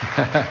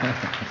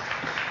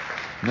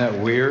Isn't that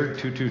weird?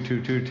 2, 2,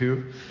 2, 2,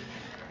 2.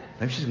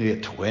 Maybe she's going to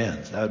get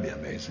twins. That would be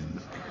amazing.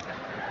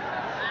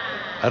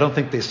 I don't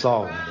think they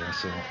saw one there,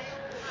 so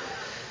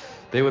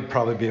they would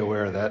probably be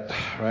aware of that,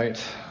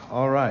 right?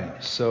 All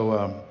right.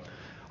 So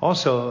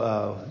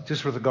also,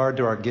 just with regard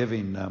to our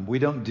giving, we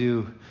don't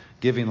do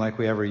giving like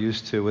we ever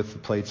used to with the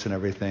plates and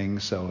everything.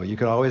 So you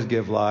can always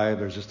give live.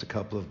 There's just a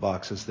couple of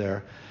boxes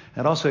there.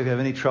 And also, if you have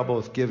any trouble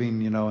with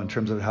giving, in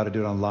terms of how to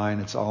do it online,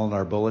 it's all in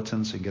our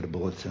bulletin. So you can get a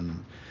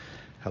bulletin.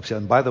 Helps you.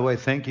 And by the way,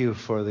 thank you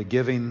for the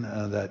giving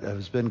that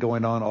has been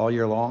going on all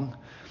year long.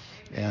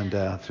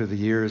 And through the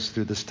years,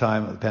 through this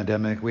time of the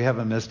pandemic, we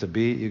haven't missed a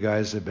beat. You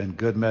guys have been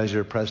good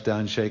measure, pressed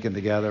down, shaken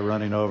together,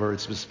 running over.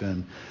 It's just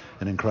been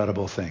an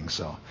incredible thing.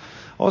 So,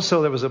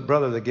 also, there was a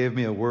brother that gave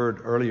me a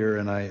word earlier,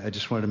 and I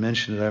just wanted to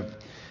mention it.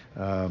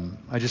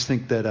 I just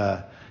think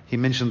that he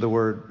mentioned the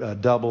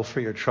word double for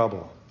your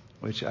trouble,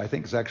 which I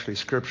think is actually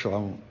scriptural. I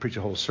won't preach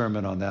a whole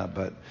sermon on that,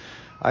 but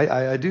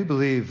I do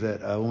believe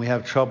that when we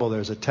have trouble,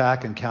 there's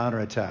attack and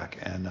counterattack.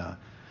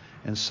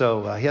 And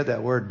so he had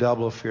that word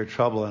double for your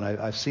trouble, and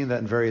I've seen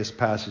that in various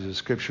passages of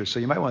Scripture. So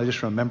you might want to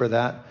just remember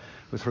that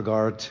with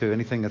regard to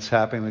anything that's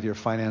happening with your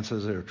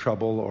finances or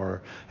trouble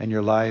or in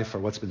your life or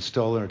what's been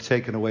stolen or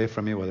taken away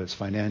from you, whether it's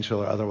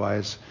financial or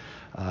otherwise.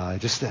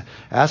 Just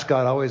ask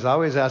God. Always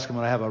ask Him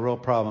when I have a real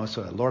problem.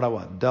 So, Lord, I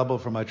want double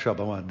for my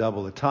trouble. I want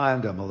double the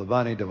time, double the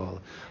money, double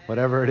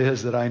whatever it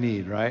is that I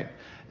need, right?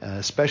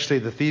 Especially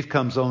the thief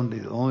comes only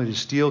to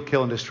steal,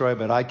 kill, and destroy,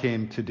 but I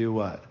came to do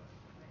what?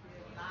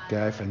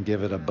 Give and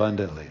give it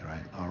abundantly,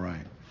 right? All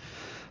right.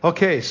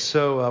 Okay,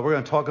 so we're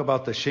going to talk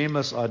about the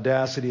shameless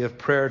audacity of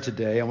prayer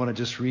today. I want to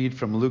just read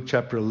from Luke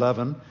chapter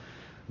 11,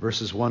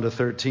 verses 1 to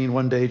 13.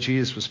 One day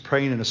Jesus was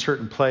praying in a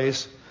certain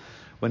place.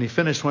 When he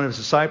finished, one of his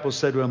disciples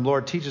said to him,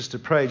 Lord, teach us to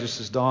pray, just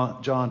as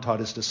John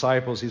taught his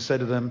disciples. He said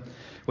to them,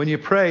 when you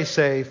pray,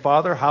 say,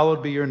 Father,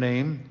 hallowed be your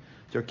name.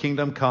 Your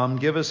kingdom come.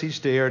 Give us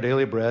each day our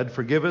daily bread.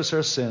 Forgive us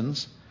our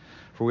sins,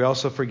 for we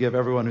also forgive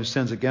everyone who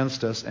sins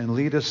against us. And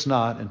lead us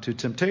not into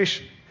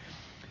temptation.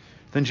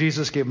 Then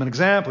Jesus gave him an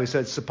example. He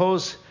said,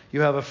 suppose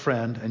you have a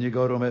friend and you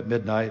go to him at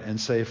midnight and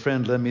say,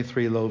 friend, lend me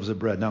 3 loaves of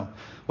bread. Now,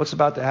 what's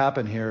about to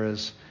happen here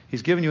is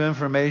he's giving you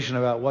information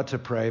about what to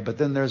pray, but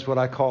then there's what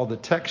I call the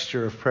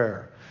texture of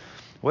prayer.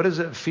 What does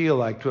it feel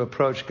like to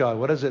approach God?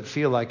 What does it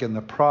feel like in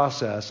the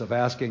process of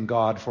asking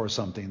God for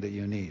something that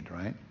you need,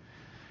 right?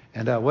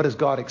 And what does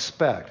God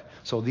expect?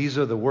 So these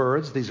are the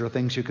words. These are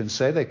things you can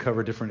say. They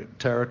cover different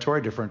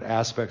territory, different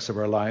aspects of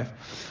our life.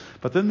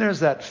 But then there's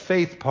that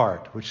faith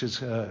part, which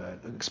is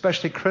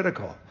especially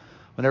critical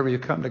whenever you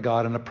come to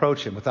God and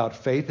approach Him. Without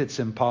faith, it's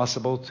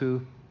impossible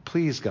to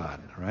please God,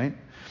 right?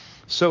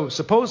 So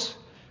suppose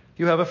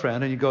you have a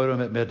friend and you go to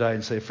him at midnight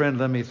and say, friend,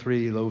 lend me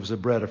 3 loaves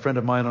of bread. A friend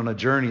of mine on a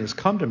journey has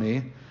come to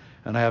me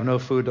and I have no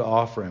food to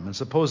offer him. And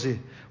suppose the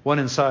one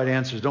inside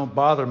answers, don't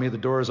bother me, the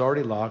door is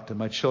already locked and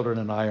my children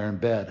and I are in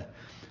bed.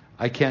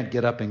 I can't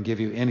get up and give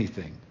you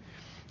anything.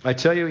 I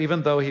tell you,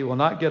 even though he will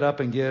not get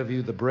up and give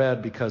you the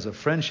bread because of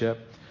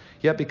friendship,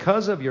 yet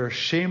because of your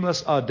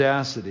shameless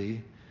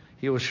audacity,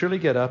 he will surely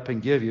get up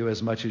and give you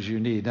as much as you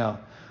need. Now,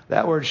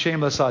 that word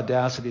shameless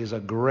audacity is a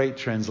great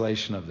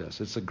translation of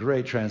this. It's a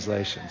great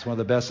translation. It's one of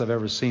the best I've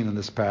ever seen in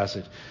this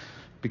passage.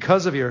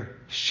 Because of your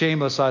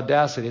shameless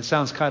audacity, it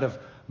sounds kind of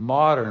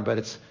modern, but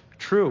it's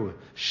true.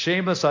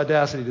 Shameless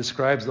audacity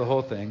describes the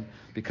whole thing.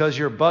 Because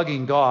you're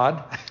bugging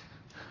God,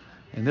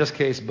 in this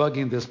case,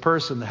 bugging this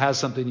person that has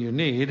something you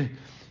need,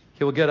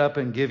 he will get up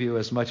and give you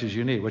as much as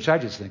you need, which I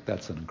just think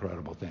that's an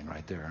incredible thing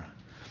right there.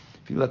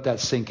 If you let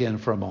that sink in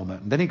for a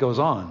moment. And then he goes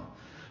on.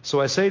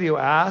 So I say to you,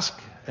 ask,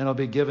 and it'll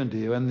be given to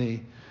you. And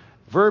the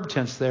verb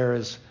tense there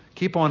is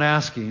keep on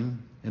asking,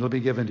 and it'll be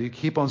given to you.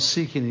 Keep on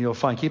seeking, and you'll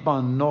find. Keep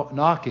on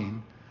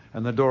knocking,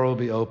 and the door will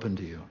be open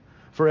to you.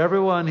 For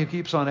everyone who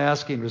keeps on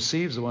asking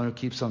receives, the one who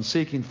keeps on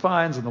seeking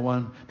finds, and the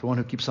one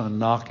who keeps on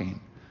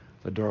knocking,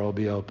 the door will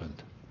be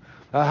opened.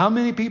 How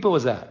many people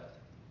was that?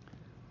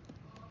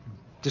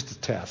 Just a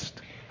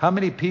test. How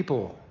many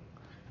people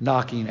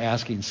knocking,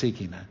 asking,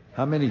 seeking?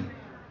 How many?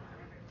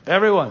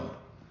 Everyone.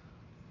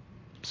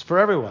 It's for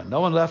everyone.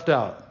 No one left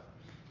out.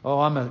 Oh,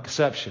 I'm an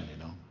exception,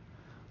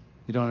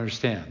 You don't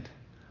understand.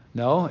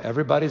 No,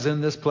 everybody's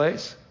in this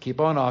place. Keep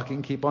on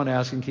knocking, keep on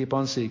asking, keep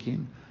on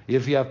seeking.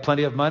 If you have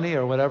plenty of money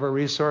or whatever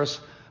resource,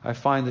 I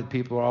find that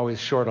people are always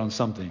short on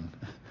something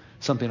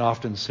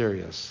often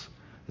serious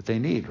that they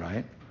need,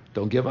 right?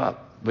 Don't give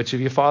up. Which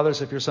of you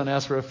fathers, if your son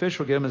asks for a fish,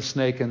 will give him a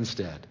snake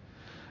instead?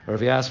 Or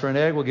if he asks for an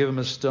egg, will give him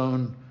a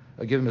stone,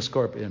 give him a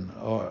scorpion?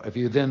 Or if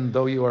you then,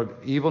 though you are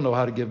evil, know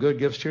how to give good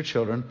gifts to your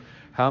children,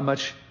 how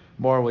much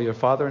more will your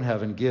Father in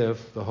heaven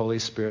give the Holy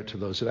Spirit to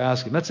those who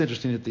ask Him? That's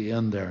interesting at the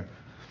end there,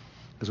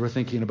 because we're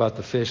thinking about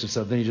the fish and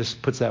stuff. Then He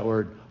just puts that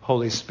word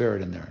Holy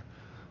Spirit in there.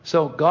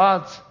 So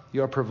God's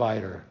your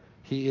provider.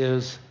 He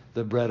is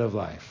the bread of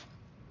life.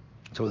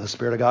 So when the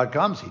Spirit of God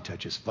comes, He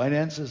touches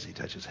finances, He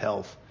touches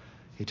health,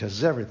 He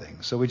touches everything.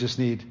 So we just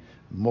need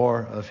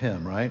more of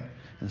Him, right?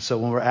 And so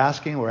when we're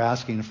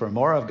asking for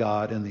more of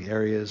God in the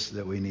areas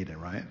that we need it,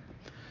 right?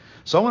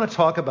 So I want to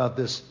talk about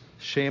this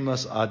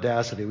shameless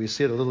audacity. We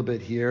see it a little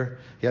bit here.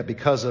 Yet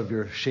because of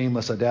your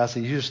shameless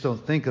audacity, you just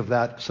don't think of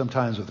that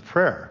sometimes with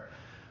prayer.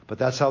 But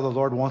that's how the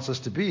Lord wants us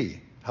to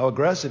be, how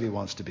aggressive He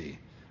wants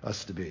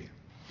us to be.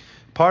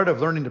 Part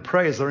of learning to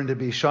pray is learning to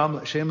be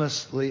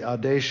shamelessly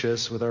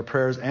audacious with our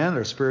prayers and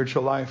our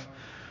spiritual life.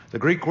 The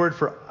Greek word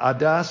for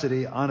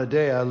audacity,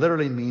 anadeia,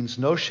 literally means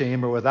no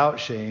shame or without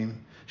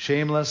shame,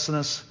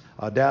 shamelessness,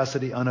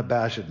 audacity,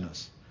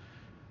 unabashedness.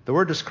 The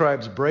word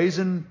describes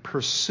brazen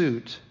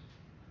pursuit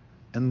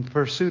in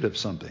pursuit of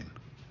something.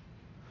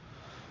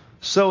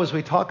 So as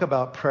we talk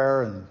about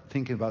prayer and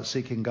thinking about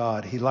seeking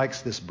God, He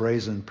likes this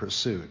brazen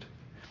pursuit.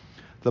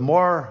 The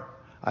more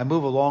I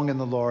move along in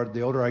the Lord,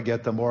 the older I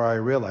get, the more I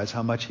realize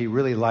how much He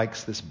really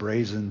likes this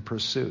brazen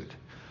pursuit.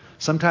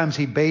 Sometimes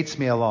He baits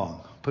me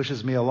along,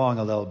 pushes me along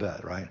a little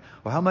bit, right?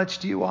 Well, how much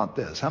do you want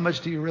this? How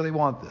much do you really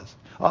want this?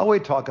 Oh, we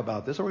talk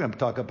about this. We're going to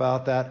talk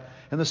about that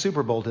in the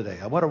Super Bowl today.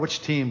 I wonder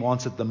which team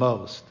wants it the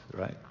most,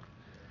 right?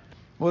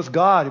 Well, with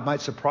God, it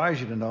might surprise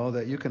you to know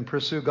that you can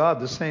pursue God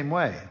the same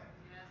way.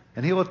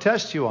 And He will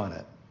test you on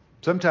it.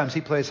 Sometimes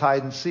He plays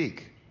hide and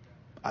seek.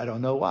 I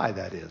don't know why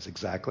that is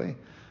exactly,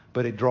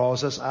 but it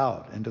draws us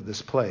out into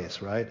this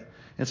place, right?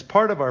 It's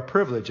part of our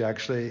privilege,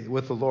 actually,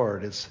 with the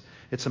Lord.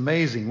 It's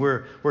amazing.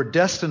 We're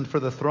destined for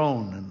the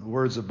throne, in the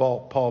words of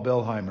Paul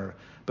Bellheimer,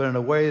 but in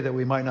a way that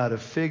we might not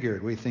have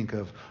figured. We think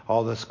of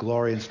all this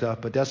glory and stuff,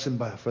 but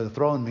destined for the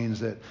throne means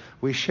that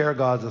we share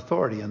God's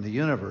authority in the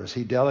universe.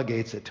 He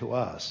delegates it to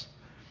us.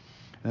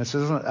 And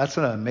that's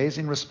an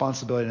amazing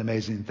responsibility, an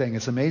amazing thing.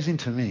 It's amazing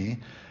to me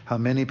how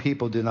many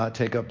people do not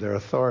take up their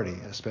authority,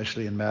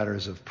 especially in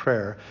matters of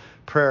prayer.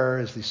 Prayer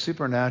is the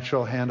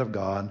supernatural hand of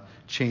God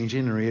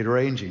changing and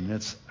rearranging.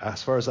 It's,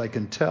 as far as I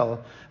can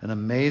tell, an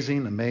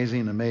amazing,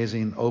 amazing,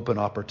 amazing open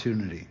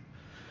opportunity.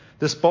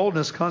 This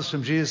boldness comes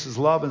from Jesus'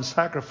 love and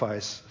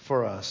sacrifice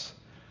for us,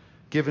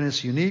 given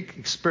His unique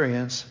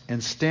experience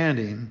and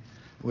standing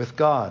with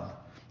God.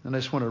 And I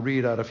just want to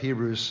read out of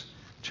Hebrews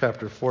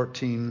chapter 4,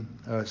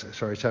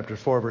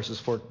 verses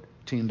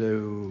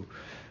 14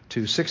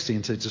 to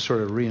 16 to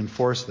sort of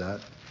reinforce that.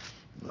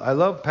 I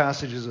love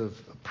passages of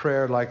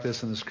prayer like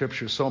this in the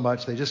Scripture so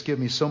much. They just give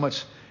me so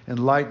much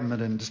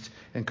enlightenment and just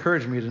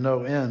encourage me to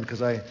no end,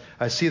 because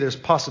I see there's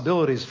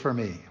possibilities for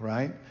me,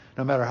 right?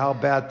 No matter how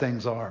bad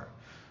things are.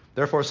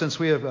 Therefore, since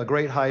we have a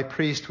great high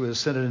priest who has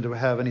ascended into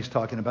heaven, he's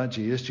talking about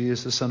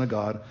Jesus, the Son of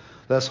God,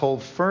 let's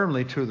hold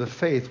firmly to the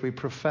faith we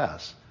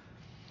profess.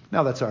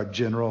 Now, that's our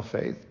general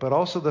faith, but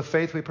also the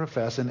faith we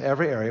profess in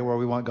every area where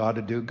we want God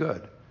to do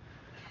good.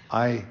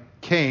 I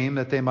came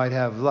that they might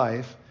have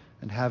life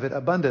and have it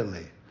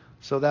abundantly.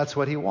 So that's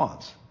what He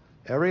wants.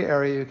 Every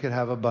area you can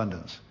have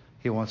abundance.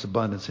 He wants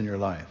abundance in your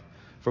life.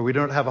 For we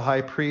don't have a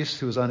high priest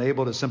who is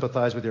unable to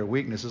sympathize with your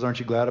weaknesses. Aren't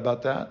you glad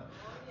about that?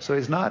 So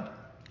He's not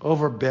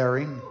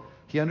overbearing.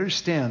 He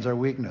understands our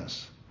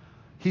weakness.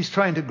 He's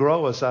trying to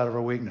grow us out of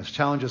our weakness,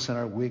 challenge us in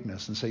our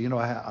weakness, and say,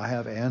 I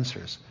have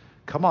answers.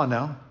 Come on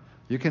now.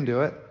 You can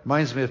do it.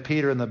 Reminds me of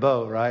Peter in the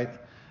boat, right?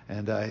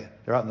 And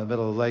they're out in the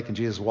middle of the lake, and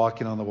Jesus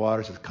walking on the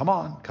water says, come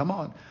on, come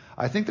on.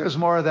 I think there's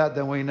more of that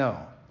than we know.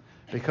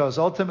 Because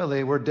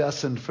ultimately, we're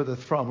destined for the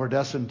throne. We're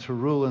destined to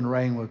rule and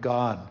reign with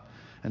God.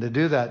 And to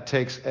do that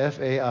takes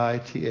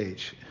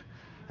faith.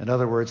 In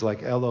other words,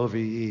 like love.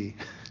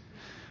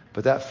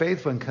 But that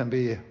faith one can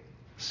be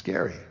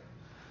scary.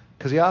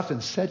 Because He often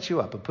sets you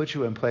up and puts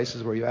you in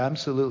places where you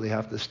absolutely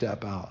have to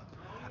step out.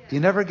 You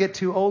never get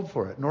too old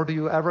for it, nor do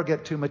you ever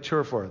get too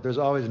mature for it. There's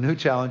always new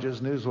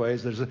challenges, new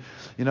ways. And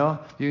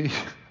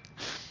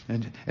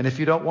if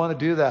you don't want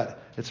to do that,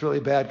 it's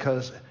really bad,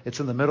 because it's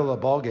in the middle of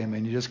a ball game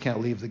and you just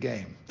can't leave the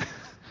game.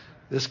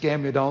 This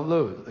game you don't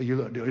lose.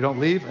 You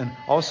don't leave, and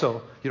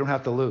also you don't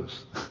have to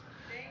lose.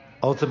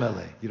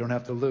 Ultimately, you don't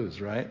have to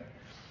lose, right?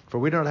 For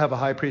we don't have a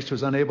high priest who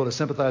is unable to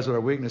sympathize with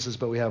our weaknesses,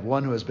 but we have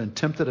one who has been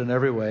tempted in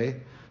every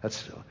way.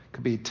 That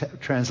could be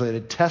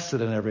translated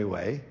tested in every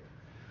way.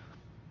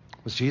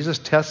 Was Jesus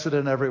tested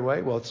in every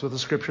way? Well, it's what the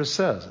Scripture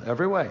says.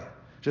 Every way.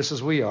 Just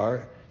as we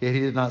are, yet He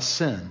did not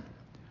sin.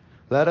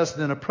 Let us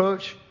then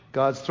approach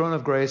God's throne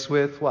of grace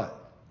with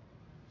what?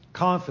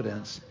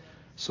 Confidence,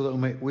 so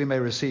that we may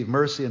receive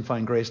mercy and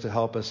find grace to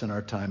help us in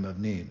our time of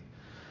need.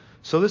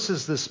 So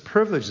this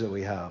privilege that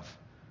we have.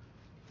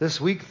 This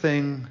weak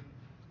thing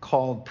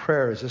called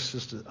prayer is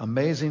just an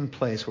amazing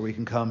place where we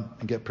can come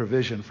and get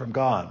provision from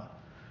God.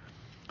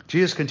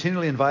 Jesus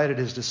continually invited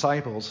His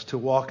disciples to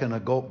walk in a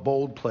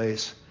bold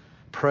place,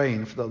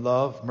 praying for the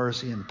love,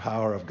 mercy, and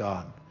power of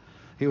God.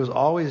 He was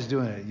always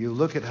doing it. You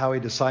look at how He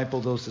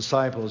discipled those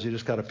disciples, you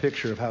just got a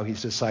picture of how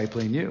He's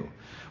discipling you.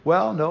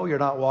 Well, no, you're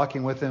not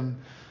walking with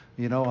Him,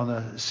 on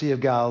the Sea of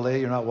Galilee.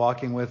 You're not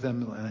walking with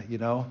Him,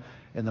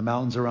 in the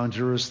mountains around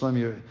Jerusalem.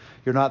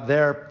 You're not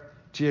there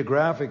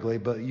geographically,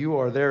 but you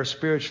are there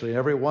spiritually.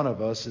 Every one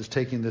of us is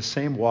taking the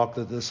same walk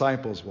that the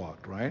disciples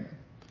walked, right?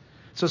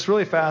 So it's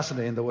really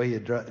fascinating the way He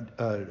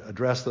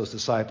addressed those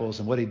disciples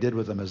and what He did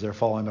with them as they're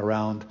following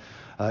around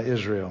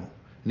Israel,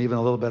 and even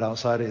a little bit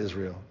outside of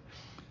Israel.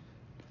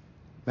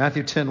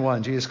 Matthew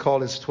 10:1, Jesus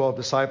called His 12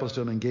 disciples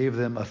to Him and gave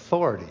them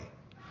authority.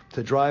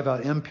 to drive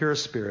out impure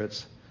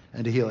spirits,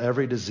 and to heal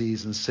every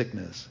disease and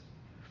sickness.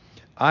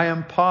 I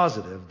am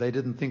positive they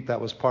didn't think that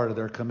was part of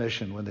their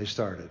commission when they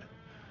started.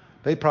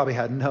 They probably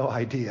had no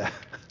idea,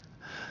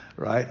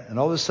 right? And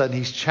all of a sudden,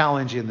 he's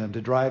challenging them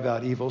to drive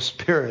out evil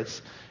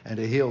spirits and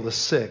to heal the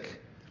sick.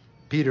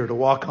 Peter to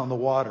walk on the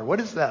water. What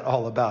is that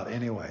all about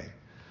anyway?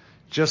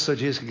 Just so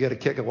Jesus could get a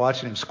kick of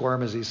watching him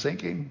squirm as he's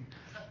sinking?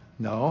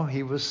 No,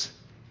 he was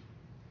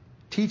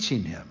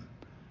teaching him.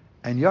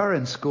 And you're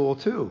in school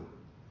too.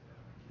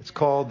 It's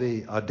called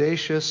the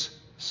Audacious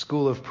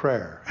School of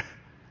Prayer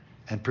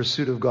and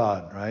Pursuit of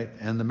God, right?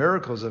 And the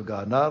miracles of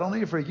God. Not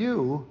only for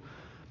you,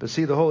 but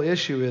see, the whole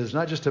issue is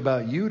not just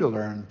about you to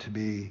learn to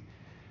be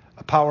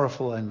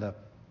powerful in the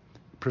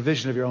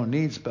provision of your own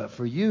needs, but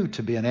for you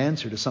to be an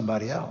answer to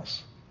somebody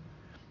else.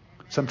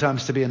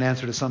 Sometimes to be an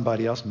answer to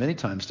somebody else, many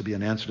times to be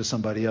an answer to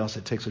somebody else,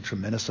 it takes a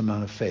tremendous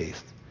amount of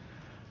faith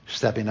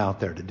stepping out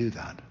there to do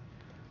that.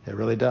 It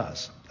really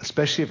does.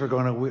 Especially if we're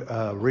going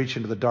to reach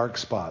into the dark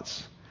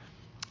spots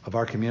of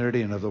our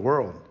community and of the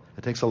world.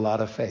 It takes a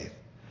lot of faith.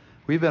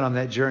 We've been on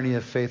that journey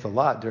of faith a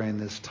lot during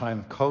this time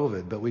of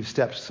COVID, but we've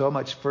stepped so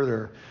much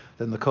further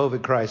than the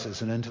COVID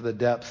crisis and into the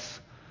depths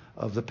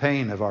of the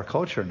pain of our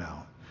culture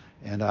now.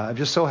 And I'm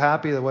just so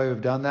happy the way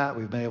we've done that.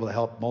 We've been able to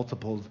help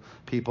multiple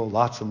people,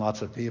 lots and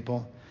lots of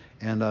people.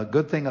 And a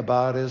good thing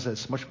about it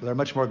is they're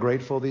much more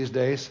grateful these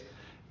days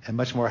and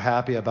much more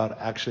happy about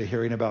actually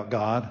hearing about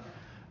God,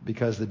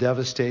 because the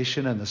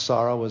devastation and the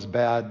sorrow was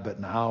bad, but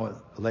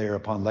now layer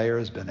upon layer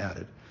has been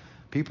added.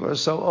 People are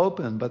so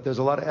open, but there's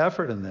a lot of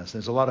effort in this.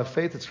 There's a lot of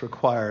faith that's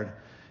required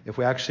if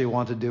we actually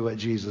want to do what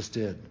Jesus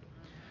did.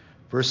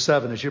 Verse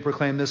 7, as you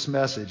proclaim this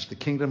message, the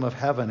kingdom of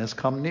heaven has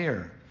come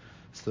near.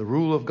 It's the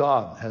rule of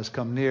God has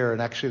come near.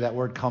 And actually that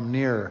word come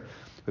near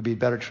would be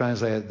better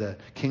translated. The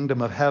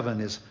kingdom of heaven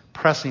is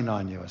pressing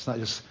on you. It's not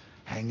just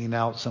hanging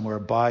out somewhere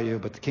by you,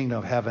 but the kingdom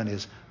of heaven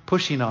is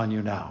pushing on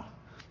you now.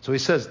 So he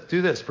says,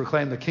 do this,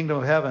 proclaim the kingdom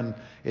of heaven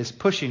is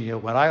pushing you.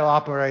 When I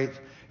operate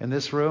in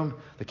this room,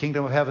 the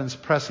kingdom of heaven's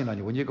pressing on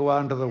you. When you go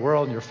out into the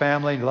world and your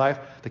family and your life,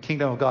 the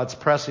kingdom of God's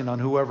pressing on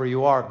whoever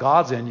you are.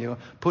 God's in you,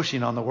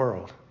 pushing on the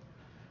world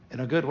in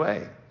a good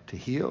way, to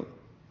heal,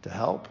 to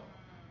help.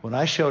 When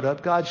I showed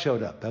up, God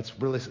showed up. That's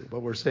really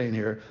what we're saying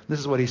here. This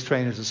is what he's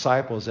trained his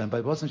disciples in, but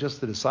it wasn't just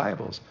the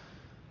disciples.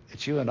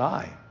 It's you and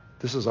I.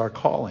 This is our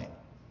calling.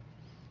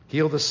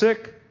 Heal the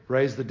sick,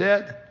 raise the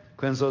dead,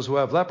 cleanse those who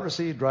have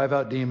leprosy, drive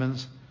out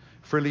demons.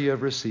 Freely you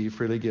have received,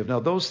 freely give. Now,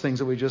 those things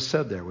that we just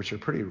said there, which are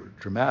pretty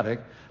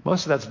dramatic,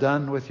 most of that's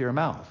done with your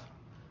mouth,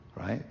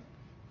 right?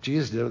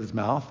 Jesus did it with his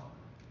mouth.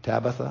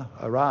 Tabitha,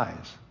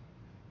 arise.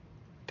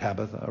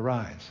 Tabitha,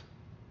 arise,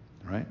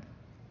 right?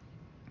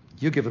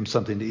 You give them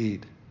something to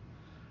eat.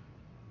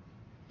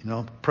 You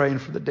know, praying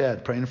for the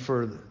dead, praying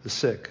for the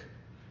sick.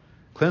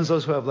 Cleanse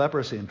those who have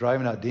leprosy and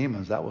driving out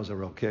demons. That was a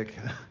real kick.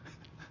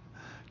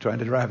 Trying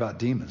to drive out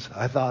demons.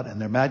 I thought,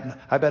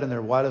 I bet in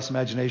their wildest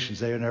imaginations,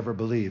 they would never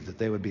believe that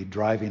they would be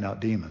driving out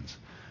demons.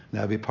 And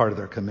that would be part of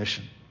their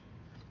commission.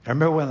 I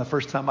remember when the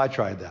first time I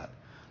tried that.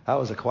 That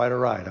was quite a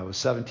ride. I was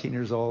 17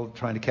 years old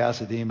trying to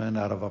cast a demon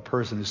out of a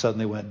person who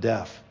suddenly went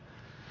deaf.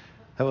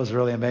 That was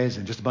really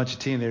amazing. Just a bunch of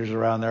teenagers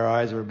around, their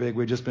eyes were big.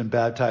 We'd just been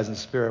baptized in the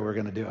Spirit. We're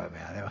going to do it,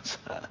 man. It was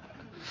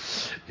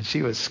and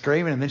she was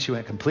screaming, and then she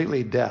went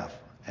completely deaf.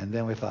 And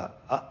then we thought,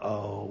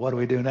 uh-oh, what do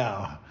we do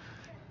now?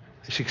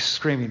 She's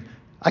screaming,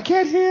 I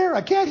can't hear,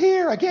 I can't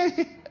hear, I can't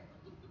hear.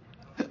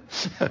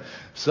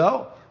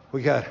 So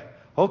we got,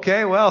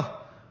 okay,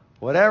 well,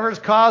 whatever's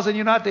causing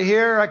you not to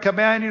hear, I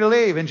command you to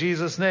leave in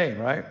Jesus' name,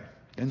 right?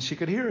 And she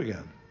could hear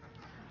again.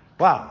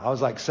 Wow, I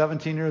was like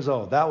 17 years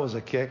old. That was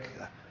a kick.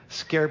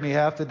 Scared me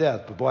half to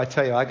death. But boy, I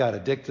tell you, I got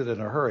addicted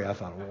in a hurry. I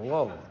thought,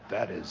 whoa,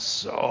 that is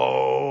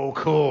so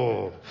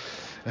cool.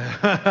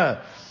 And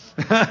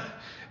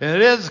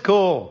it is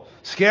cool.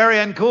 Scary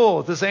and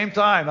cool at the same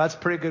time. That's a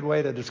pretty good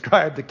way to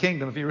describe the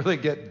kingdom if you really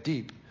get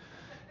deep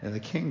in the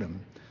kingdom.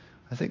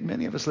 I think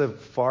many of us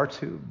live far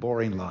too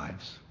boring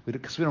lives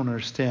because we don't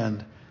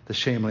understand the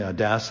shameful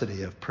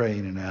audacity of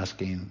praying and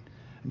asking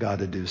God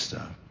to do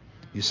stuff.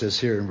 He says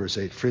here in verse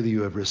 8, freely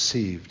you have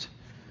received,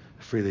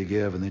 freely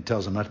give. And he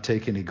tells them not to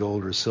take any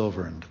gold or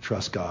silver and to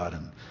trust God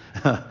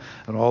and,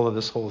 and all of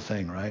this whole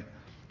thing, right?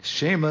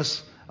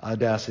 Shameless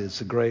audacity.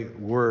 It's a great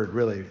word,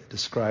 really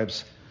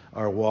describes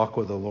our walk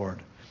with the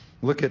Lord.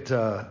 Look at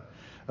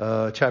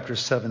chapter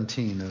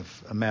 17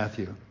 of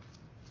Matthew.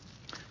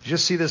 You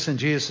just see this in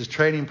Jesus'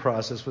 training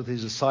process with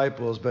his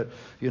disciples, but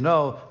you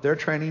know their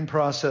training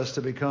process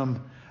to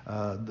become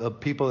the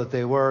people that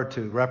they were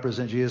to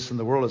represent Jesus in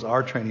the world is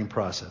our training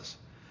process.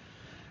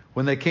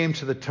 When they came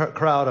to the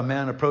crowd, a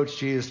man approached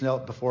Jesus,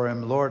 knelt before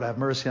him. Lord, have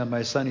mercy on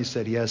my son. He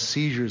said, he has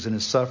seizures and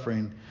is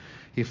suffering.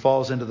 He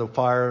falls into the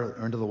fire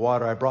or into the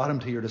water. I brought him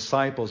to your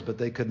disciples, but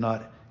they could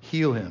not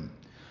heal him.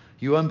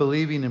 You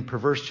unbelieving and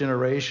perverse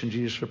generation,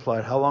 Jesus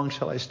replied, how long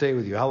shall I stay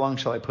with you? How long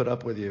shall I put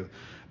up with you?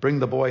 Bring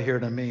the boy here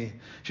to me.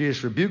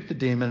 Jesus rebuked the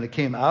demon, and it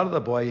came out of the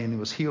boy, and he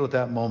was healed at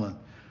that moment.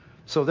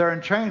 So they're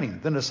in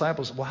training. The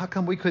disciples, well, how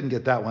come we couldn't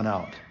get that one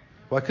out?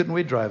 Why couldn't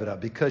we drive it out?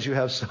 Because you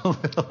have so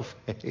little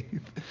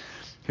faith.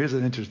 Here's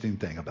an interesting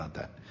thing about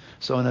that.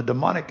 So in a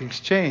demonic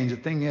exchange, the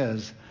thing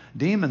is,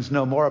 demons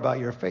know more about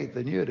your faith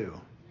than you do.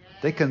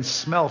 They can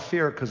smell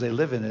fear because they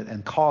live in it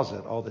and cause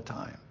it all the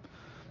time.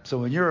 So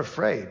when you're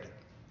afraid,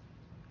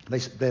 they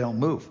don't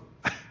move.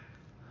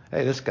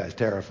 Hey, this guy's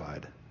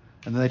terrified.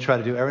 And then they try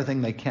to do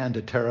everything they can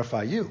to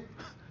terrify you,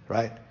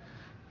 right?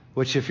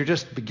 Which if you're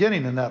just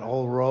beginning in that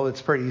whole role,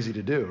 it's pretty easy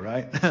to do,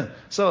 right?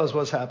 So is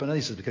what's happening.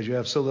 He says, because you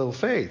have so little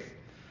faith,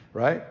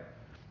 right?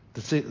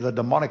 The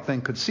demonic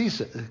thing could sense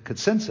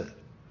it.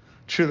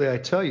 Truly, I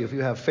tell you, if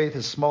you have faith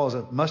as small as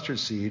a mustard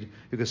seed,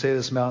 you could say to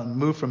this mountain,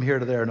 move from here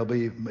to there,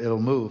 and it'll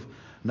move.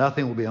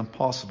 Nothing will be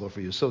impossible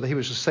for you. So he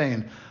was just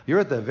saying, you're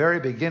at the very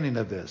beginning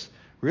of this.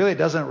 Really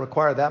doesn't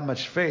require that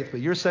much faith,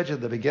 but you're such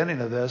at the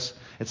beginning of this,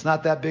 it's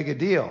not that big a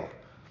deal.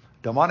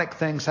 Demonic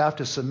things have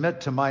to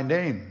submit to my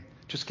name.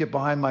 Just get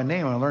behind my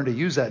name and learn to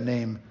use that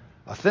name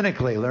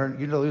authentically. Learn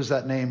you to use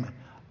that name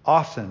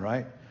often,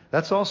 right?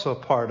 That's also a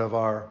part of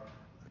our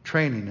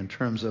training in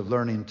terms of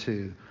learning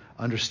to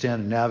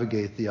understand and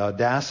navigate the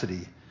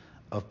audacity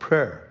of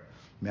prayer.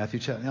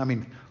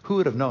 Who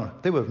would have known?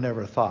 They would have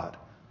never thought.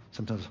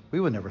 Sometimes we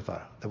would never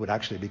thought that would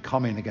actually be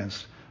coming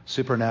against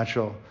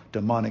supernatural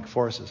demonic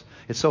forces.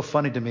 It's so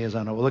funny to me as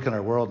I know, we look at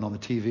our world and on the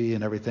TV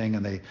and everything,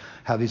 and they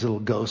have these little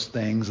ghost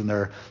things and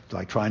they're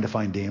like trying to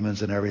find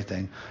demons and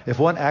everything. If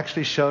one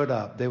actually showed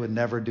up, they would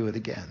never do it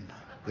again.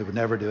 They would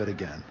never do it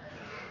again.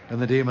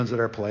 And the demons that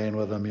are playing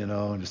with them,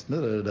 and just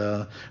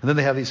and then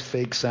they have these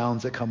fake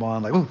sounds that come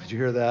on, like, "Ooh, did you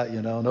hear that?"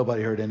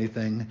 Nobody heard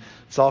anything.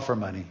 It's all for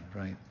money,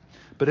 right?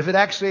 But if it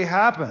actually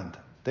happened,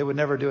 they would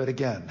never do it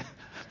again.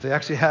 If they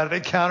actually had an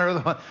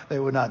encounter, they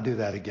would not do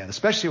that again,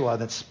 especially one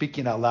that's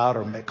speaking out loud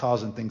or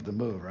causing things to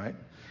move, right?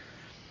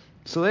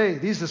 So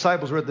these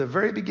disciples were at the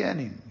very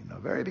beginning,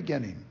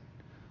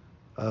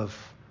 of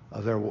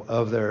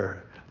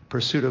their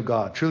pursuit of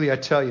God. Truly, I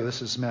tell you,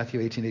 this is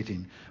Matthew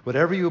 18:18.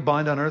 Whatever you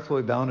bind on earth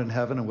will be bound in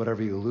heaven, and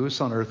whatever you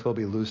loose on earth will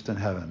be loosed in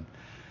heaven.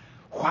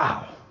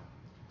 Wow.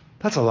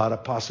 That's a lot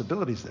of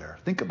possibilities there.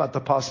 Think about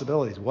the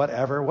possibilities.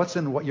 Whatever. What's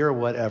in your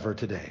whatever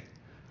today?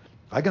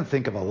 I can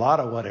think of a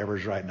lot of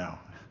whatevers right now.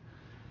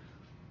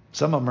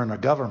 Some of them are in the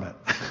government.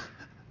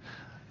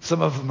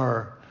 Some of them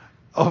are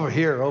over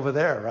here, over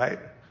there, right?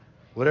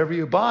 Whatever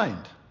you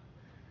bind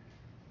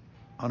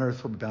on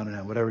earth will be bound in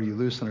heaven. Whatever you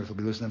loose on earth will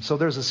be loosed in heaven. So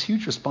there's this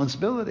huge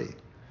responsibility.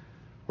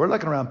 We're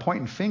looking around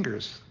pointing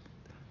fingers.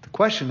 The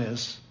question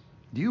is,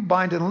 do you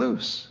bind and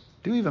loose?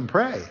 Do you even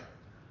pray?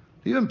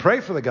 Do you even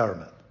pray for the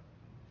government?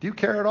 Do you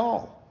care at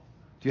all?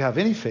 Do you have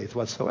any faith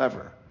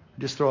whatsoever?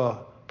 Just throw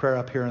a prayer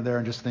up here and there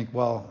and just think,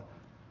 well,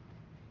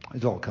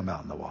 it'll all come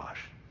out in the wash.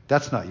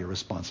 That's not your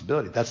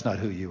responsibility. That's not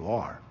who you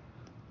are.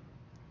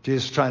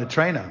 Jesus is trying to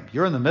train them.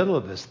 You're in the middle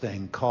of this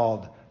thing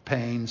called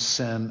pain,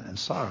 sin, and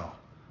sorrow.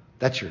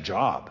 That's your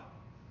job.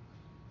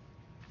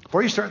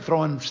 Before you start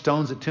throwing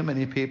stones at too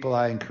many people,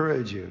 I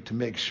encourage you to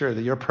make sure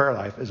that your prayer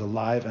life is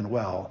alive and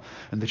well,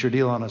 and that you're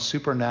dealing on a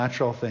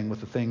supernatural thing with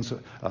the things,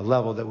 a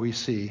level that we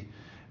see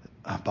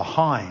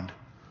behind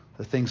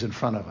the things in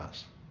front of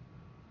us.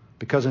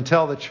 Because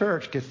until the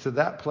church gets to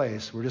that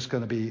place, we're just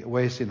going to be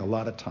wasting a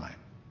lot of time.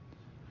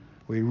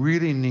 We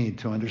really need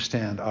to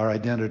understand our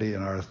identity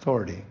and our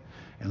authority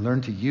and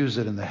learn to use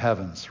it in the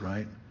heavens,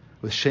 right?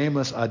 With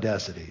shameless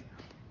audacity.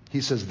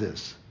 He says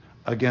this,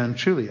 again,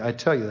 truly, I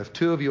tell you, if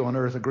two of you on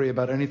earth agree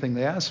about anything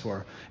they ask for,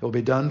 it will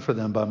be done for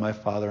them by my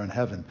Father in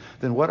heaven.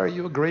 Then what are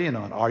you agreeing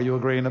on? Are you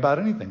agreeing about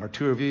anything? Or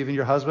two of you, even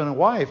your husband and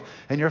wife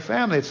and your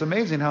family? It's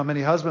amazing how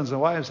many husbands and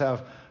wives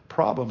have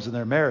problems in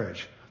their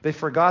marriage. They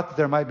forgot that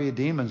there might be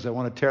demons that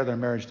want to tear their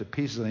marriage to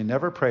pieces, and they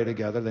never pray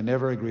together. They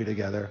never agree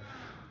together.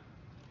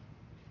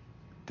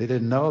 They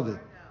didn't know that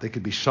they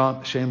could be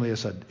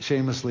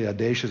shamelessly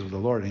audacious with the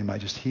Lord, and he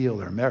might just heal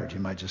their marriage. He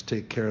might just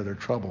take care of their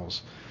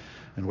troubles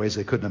in ways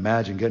they couldn't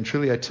imagine. Again,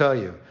 truly I tell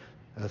you,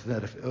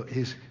 that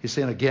he's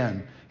saying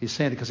again, he's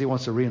saying it because he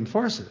wants to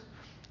reinforce it.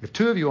 If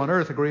two of you on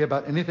earth agree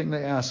about anything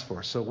they ask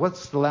for, so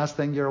what's the last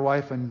thing your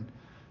wife and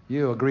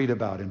you agreed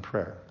about in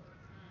prayer?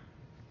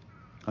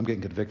 I'm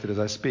getting convicted as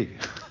I speak.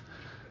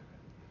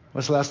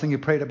 What's the last thing you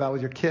prayed about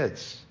with your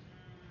kids?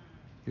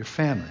 Your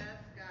family?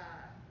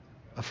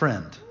 A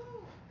friend?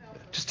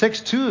 It just takes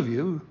two of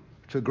you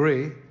to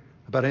agree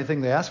about anything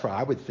they ask for.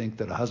 I would think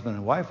that a husband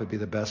and wife would be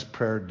the best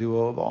prayer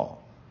duo of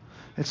all.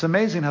 It's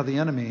amazing how the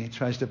enemy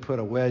tries to put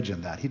a wedge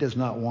in that. He does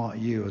not want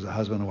you as a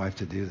husband and wife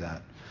to do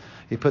that.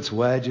 He puts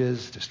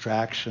wedges,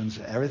 distractions,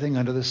 everything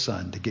under the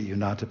sun to get you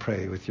not to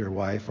pray with your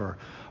wife or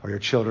your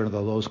children or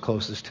those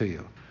closest to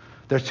you.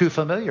 They're too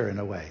familiar in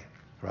a way,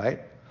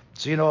 right?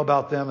 So you know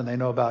about them and they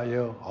know about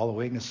you, all the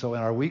weaknesses. So in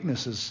our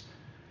weaknesses,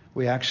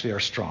 we actually are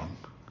strong.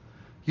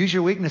 Use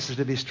your weaknesses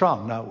to be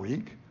strong, not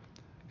weak.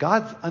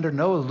 God's under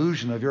no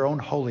illusion of your own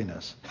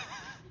holiness,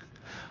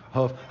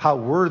 of how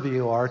worthy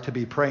you are to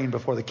be praying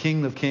before the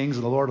King of Kings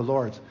and the Lord of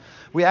Lords.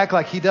 We act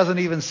like he doesn't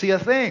even see a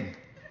thing. And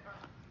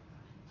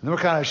then we're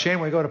kind of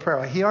ashamed when we go to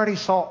prayer. He already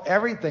saw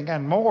everything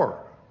and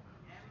more.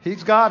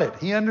 He's got it.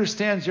 He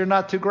understands you're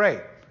not too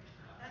great.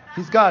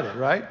 He's got it,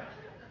 right?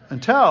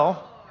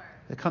 until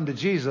they come to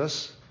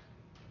Jesus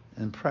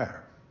in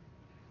prayer.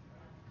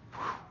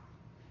 Whew.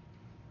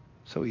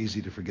 So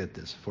easy to forget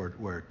this. For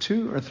where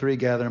 2 or 3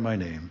 gather in my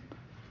name,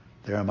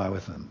 there am I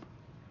with them.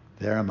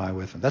 There am I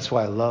with them. That's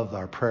why I love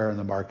our prayer in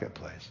the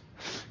marketplace.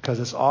 Because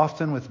it's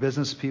often with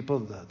business people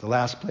the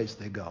last place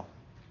they go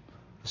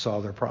to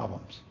solve their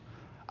problems.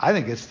 I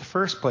think it's the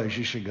first place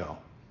you should go.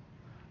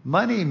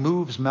 Money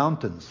moves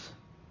mountains,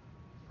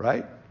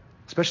 right?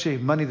 Especially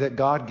money that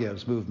God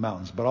gives move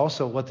mountains, but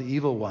also what the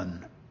evil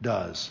one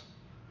does.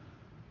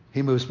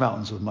 He moves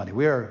mountains with money.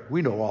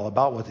 We know all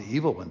about what the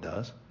evil one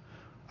does.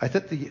 I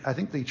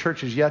think the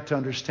church is yet to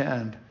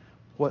understand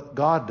what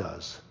God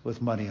does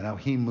with money and how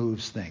he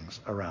moves things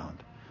around.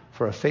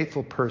 For a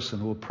faithful person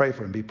who will pray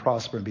for him, be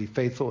prosperous, and be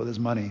faithful with his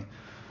money,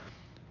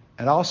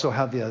 and also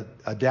have the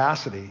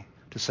audacity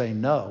to say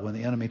no when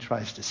the enemy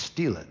tries to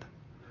steal it.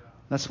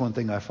 That's one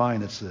thing I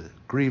find it's a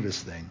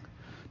grievous thing.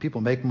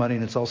 People make money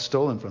and it's all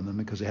stolen from them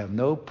because they have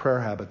no prayer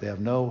habit. They have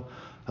no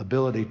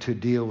ability to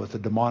deal with the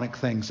demonic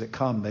things that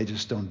come. They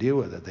just don't deal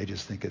with it. They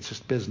just think it's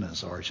just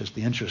business or it's just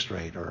the interest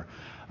rate or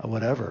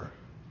whatever.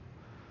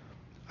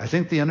 I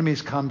think the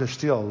enemy's come to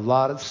steal a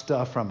lot of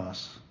stuff from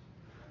us,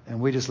 and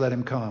we just let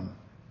him come,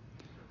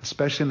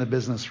 especially in the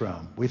business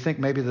realm. We think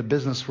maybe the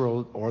business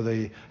world or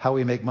how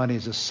we make money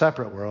is a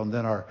separate world, and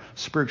then our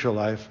spiritual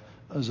life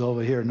is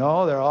over here.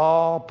 No, they're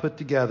all put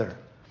together.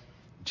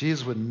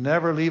 Jesus would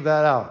never leave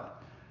that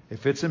out.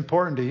 If it's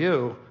important to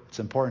you, it's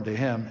important to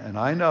him. And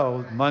I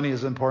know money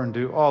is important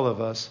to all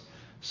of us.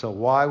 So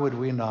why would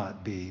we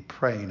not be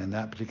praying in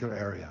that particular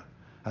area?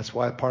 That's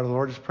why part of the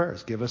Lord's Prayer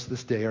is give us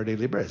this day our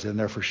daily bread. It's in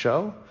there for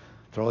show.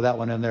 Throw that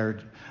one in there,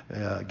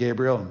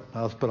 Gabriel. And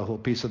I'll put a whole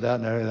piece of that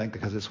and everything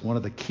because it's one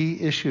of the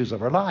key issues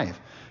of our life.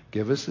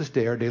 Give us this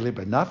day our daily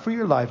bread. Not for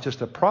your life just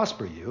to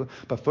prosper you,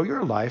 but for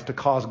your life to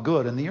cause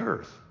good in the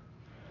earth.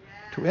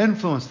 To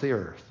influence the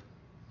earth.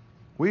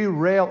 We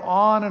rail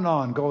on and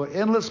on, go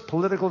endless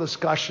political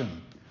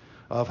discussion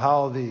of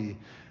how the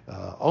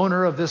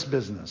owner of this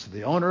business,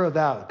 the owner of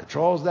that,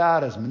 controls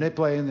that, is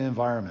manipulating the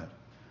environment.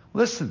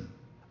 Listen,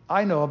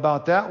 I know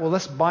about that. Well,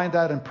 let's bind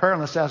that in prayer and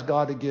let's ask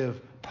God to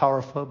give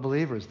powerful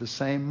believers the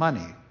same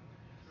money.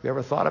 You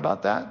ever thought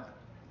about that?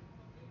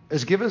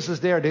 Is give us this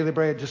day our daily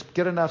bread, just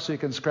get enough so you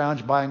can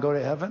scrounge by and go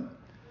to heaven?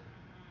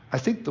 I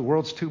think the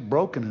world's too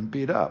broken and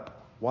beat up.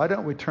 Why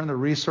don't we turn the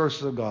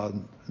resources of God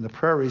and the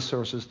prayer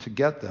resources to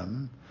get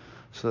them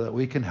so that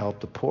we can help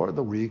the poor,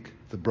 the weak,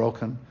 the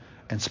broken,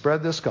 and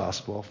spread this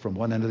gospel from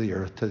one end of the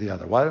earth to the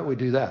other? Why don't we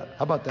do that?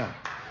 How about that?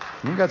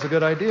 I think that's a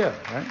good idea,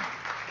 right?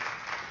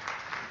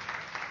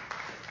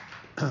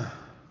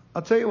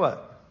 I'll tell you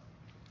what.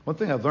 One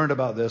thing I've learned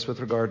about this with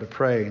regard to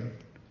praying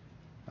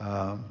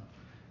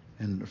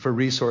and for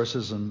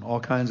resources and all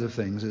kinds of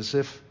things is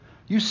if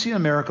you see a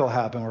miracle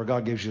happen where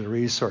God gives you the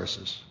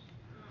resources,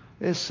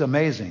 it's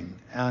amazing.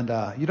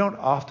 And you don't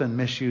often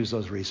misuse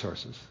those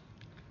resources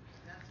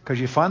because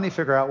you finally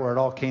figure out where it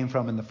all came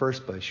from in the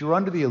first place. You're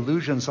under the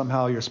illusion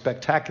somehow your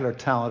spectacular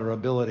talent or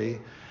ability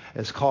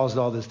has caused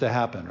all this to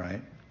happen,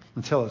 right?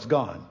 Until it's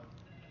gone.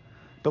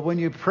 But when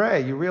you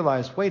pray, you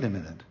realize, wait a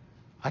minute,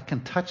 I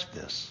can touch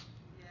this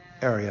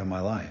area of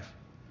my life.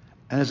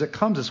 And as it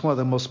comes, it's one of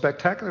the most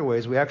spectacular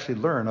ways we actually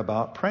learn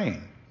about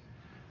praying.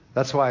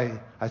 That's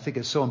why I think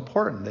it's so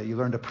important that you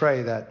learn to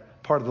pray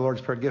that part of the Lord's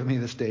Prayer, give me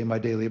this day my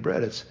daily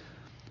bread. It's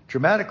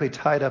dramatically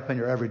tied up in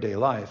your everyday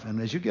life. And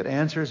as you get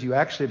answers, you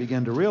actually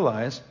begin to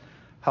realize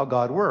how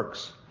God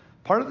works.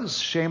 Part of this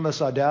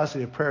shameless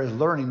audacity of prayer is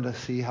learning to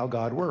see how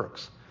God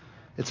works.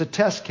 It's a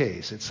test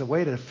case. It's a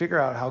way to figure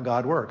out how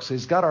God works.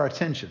 He's got our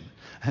attention.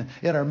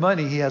 In our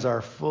money, he has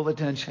our full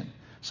attention.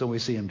 So we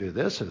see him do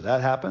this or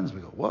that happens.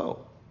 We go,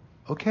 whoa,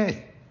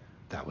 okay,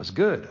 that was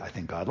good. I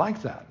think God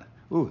liked that.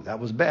 Ooh, that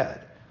was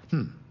bad.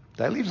 Did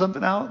I leave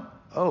something out?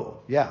 Oh,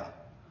 yeah.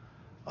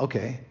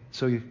 Okay,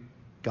 so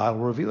God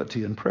will reveal it to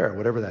you in prayer,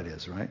 whatever that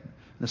is, right?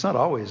 And it's not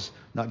always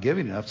not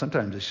giving enough.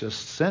 Sometimes it's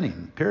just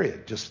sinning,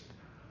 period. Just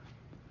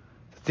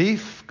the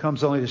thief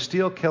comes only to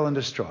steal, kill, and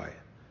destroy.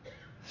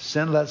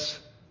 Sin lets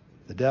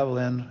the devil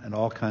in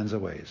all kinds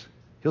of ways.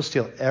 He'll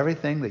steal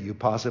everything that you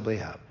possibly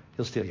have.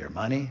 He'll steal your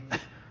money,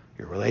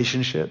 your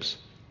relationships,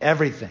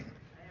 everything.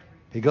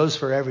 He goes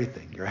for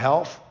everything. Your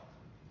health.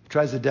 He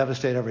tries to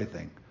devastate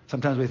everything.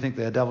 Sometimes we think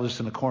the devil's just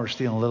in the corner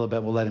stealing a little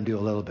bit. We'll let him do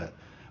a little bit.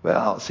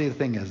 Well, see, the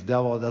thing is, the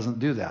devil doesn't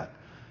do that.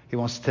 He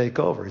wants to take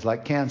over. He's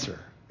like cancer.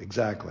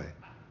 Exactly.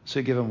 So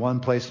you give him one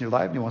place in your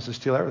life and he wants to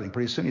steal everything.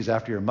 Pretty soon he's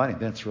after your money.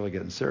 Then it's really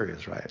getting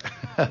serious, right?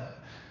 Or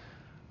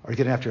he's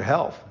getting after your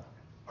health.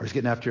 Or he's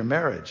getting after your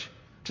marriage.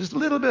 Just a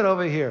little bit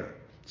over here.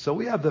 So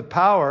we have the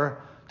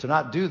power to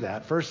not do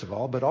that, first of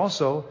all, but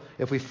also,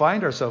 if we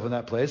find ourselves in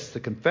that place, to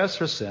confess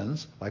our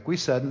sins, like we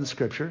said in the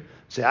scripture,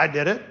 say, I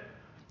did it,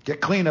 get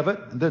clean of it,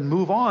 and then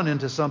move on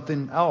into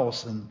something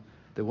else in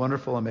the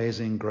wonderful,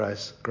 amazing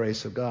grace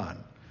of God.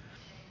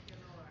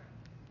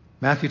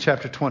 Matthew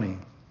chapter 20.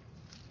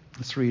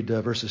 Let's read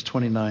verses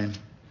 29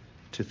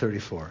 to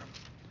 34.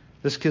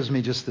 This gives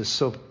me just this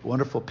so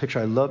wonderful picture.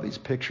 I love these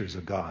pictures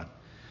of God.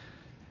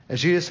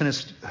 As Jesus and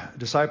his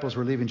disciples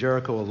were leaving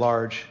Jericho, a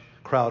large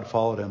crowd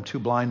followed him. 2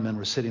 blind men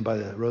were sitting by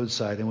the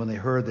roadside, and when they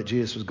heard that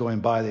Jesus was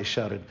going by, they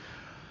shouted,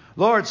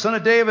 "Lord, Son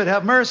of David,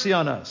 have mercy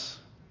on us."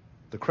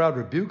 The crowd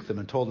rebuked them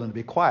and told them to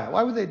be quiet.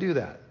 Why would they do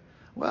that?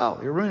 Well,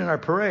 you're ruining our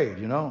parade,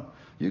 you know.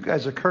 You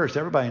guys are cursed.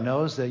 Everybody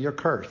knows that you're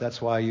cursed. That's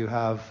why you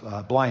have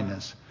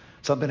blindness.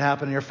 Something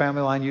happened in your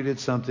family line. You did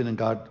something, and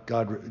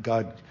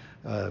God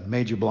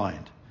made you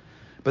blind.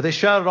 But they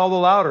shouted all the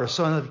louder,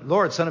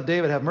 "Lord, Son of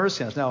David, have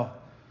mercy on us." Now,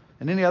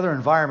 in any other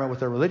environment with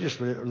their religious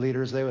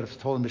leaders, they would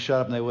have told him to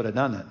shut up, and they would have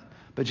done it.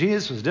 But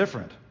Jesus was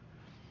different.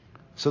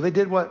 So they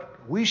did what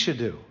we should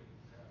do.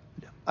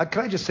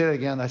 Can I just say that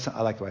again?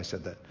 I like the way I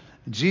said that.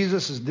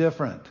 Jesus is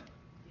different.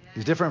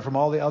 He's different from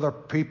all the other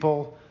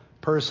people,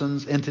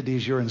 persons,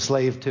 entities you're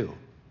enslaved to.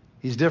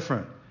 He's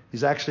different.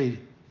 He's actually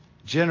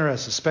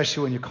generous,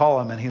 especially when you call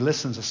him, and he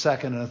listens a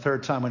second and a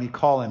third time. When you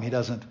call him, he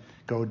doesn't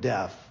go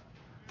deaf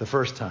the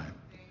first time.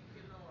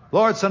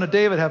 Lord, Son of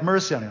David, have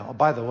mercy on me. Oh,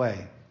 by the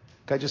way,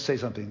 can I just say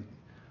something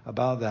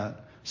about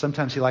that?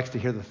 Sometimes he likes to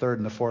hear the third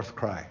and the fourth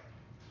cry.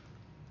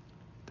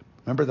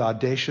 Remember the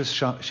audacious,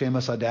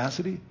 shameless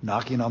audacity?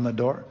 Knocking on the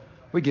door?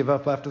 We give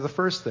up after the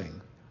first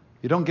thing.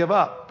 You don't give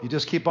up. You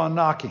just keep on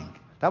knocking.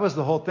 That was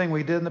the whole thing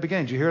we did in the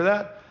beginning. Did you hear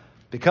that?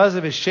 Because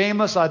of his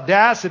shameless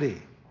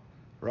audacity,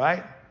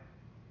 right?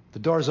 The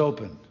door's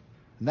open.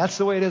 And that's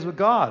the way it is with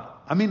God.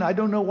 I mean, I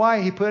don't know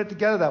why he put it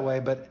together that way,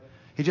 but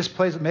he just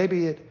plays it.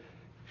 Maybe it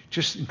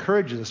just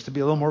encourages us to be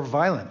a little more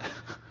violent.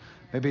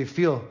 Maybe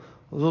feel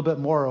a little bit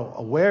more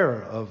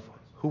aware of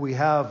who we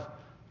have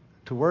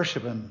to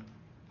worship and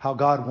how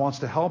God wants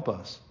to help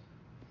us.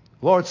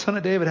 Lord, Son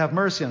of David, have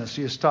mercy on us.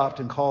 Jesus stopped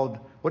and called,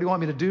 "What do you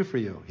want me to do for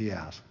you?" he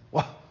asked.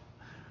 Well,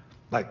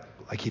 like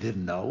he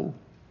didn't know.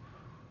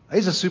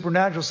 He's a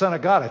supernatural son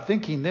of God. I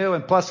think he knew.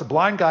 And plus, a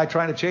blind guy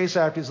trying to chase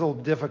after is a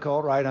little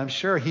difficult, right? I'm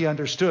sure he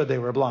understood they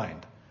were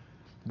blind.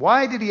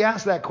 Why did he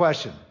ask that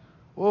question?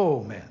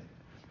 Oh, man.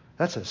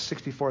 That's a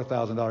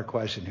 $64,000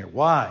 question here.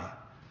 Why?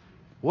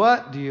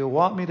 What do you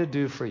want me to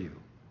do for you?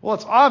 Well,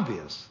 it's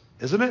obvious,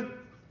 isn't it?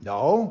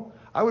 No.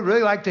 I would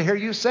really like to hear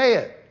you say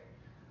it.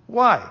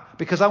 Why?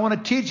 Because I want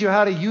to teach you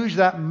how to use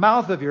that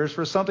mouth of yours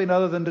for something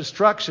other than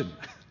destruction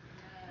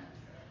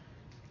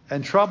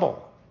and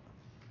trouble.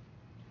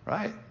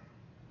 Right?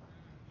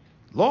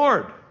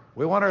 Lord,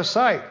 we want our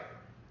sight.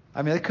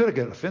 I mean, they could have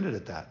got offended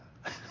at that.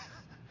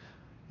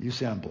 You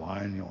say I'm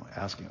blind,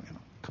 asking,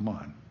 come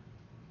on.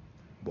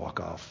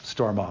 Walk off,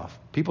 storm off.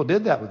 People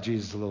did that with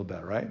Jesus a little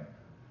bit, right?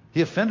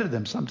 He offended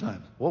them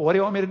sometimes. Well, what do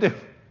you want me to do?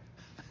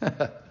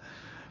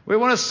 We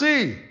want to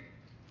see.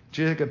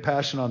 Jesus had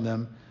compassion on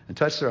them and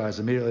touched their eyes.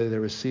 Immediately they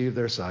received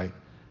their sight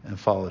and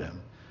followed him.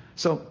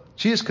 So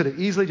Jesus could have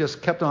easily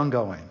just kept on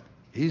going.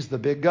 He's the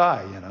big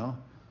guy,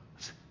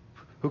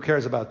 Who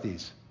cares about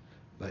these?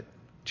 But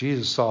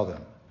Jesus saw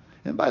them.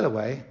 And by the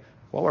way,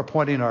 while we're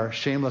pointing our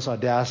shameless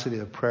audacity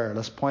of prayer,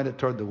 let's point it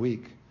toward the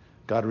weak.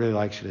 God really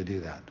likes you to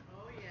do that.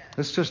 Oh, yeah.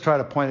 Let's just try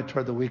to point it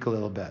toward the weak a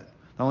little bit.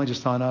 Not only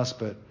just on us,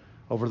 but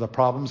over the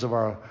problems of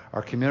our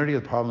community,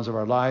 the problems of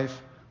our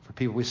life, for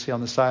people we see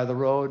on the side of the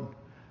road.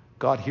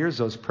 God hears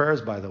those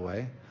prayers, by the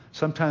way.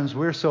 Sometimes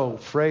we're so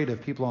afraid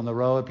of people on the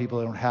road, people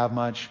that don't have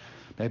much,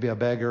 maybe a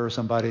beggar or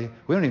somebody.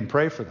 We don't even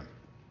pray for them.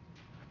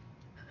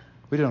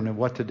 We don't know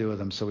what to do with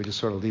them, so we just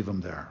sort of leave them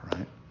there,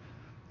 right?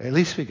 At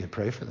least we could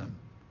pray for them.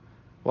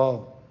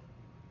 Well,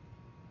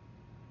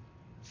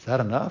 is that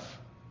enough?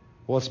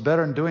 Well, it's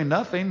better than doing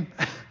nothing,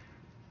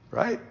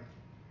 right?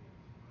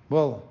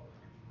 Well,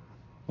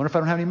 what if I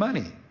don't have any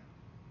money?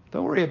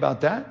 Don't worry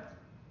about that.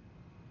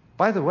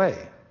 By the way,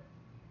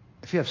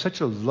 if you have such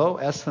a low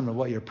estimate of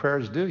what your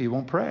prayers do, you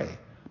won't pray.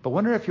 But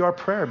wonder if your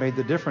prayer made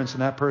the difference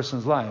in that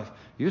person's life.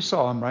 You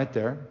saw him right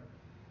there,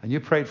 and you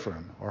prayed for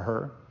him or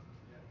her,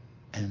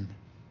 and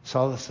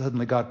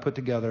suddenly God put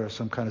together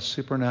some kind of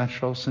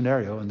supernatural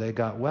scenario, and they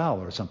got well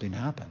or something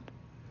happened.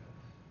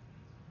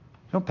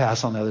 Don't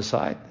pass on the other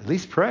side. At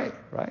least pray,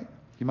 right?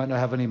 You might not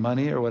have any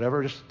money or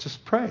whatever.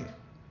 Just pray.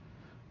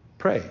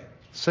 Pray.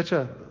 Such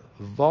a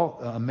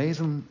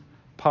amazing,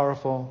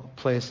 powerful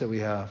place that we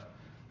have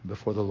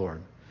before the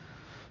Lord.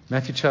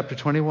 Matthew chapter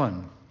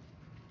 21,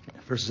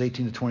 verses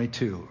 18 to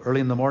 22.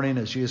 Early in the morning,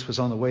 as Jesus was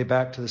on the way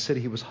back to the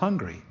city, he was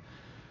hungry.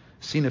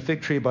 Seeing a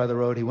fig tree by the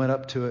road, he went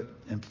up to it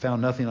and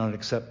found nothing on it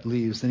except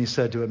leaves. Then he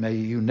said to it, "May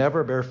you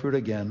never bear fruit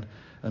again."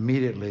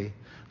 Immediately,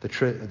 the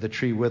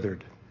tree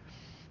withered.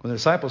 When the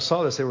disciples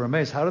saw this, they were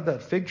amazed. "How did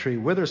that fig tree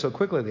wither so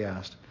quickly?" they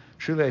asked.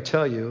 "Truly, I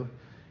tell you,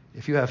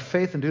 if you have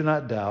faith and do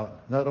not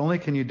doubt, not only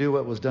can you do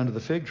what was done to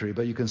the fig tree,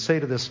 but you can say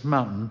to this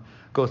mountain,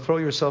 'Go throw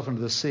yourself into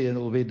the sea,' and it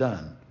will be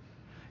done.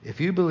 If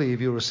you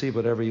believe, you'll receive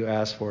whatever you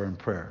ask for in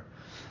prayer."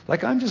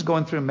 Like I'm just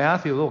going through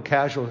Matthew, a little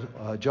casual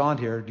jaunt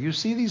here. Do you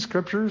see these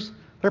scriptures?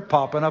 They're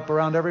popping up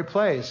around every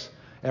place.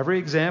 Every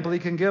example he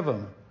can give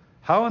them.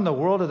 How in the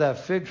world did that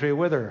fig tree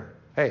wither?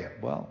 Hey,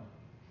 well,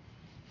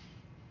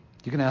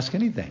 you can ask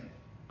anything.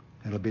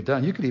 It'll be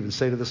done. You could even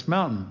say to this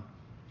mountain,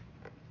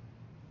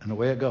 and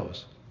away it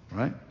goes,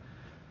 right?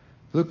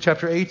 Luke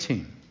chapter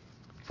 18,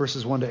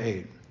 verses 1 to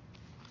 8.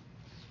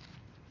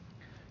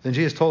 Then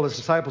Jesus told his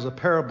disciples a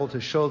parable to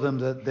show them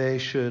that they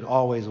should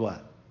always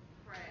what?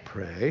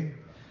 Pray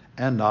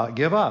and not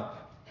give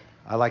up.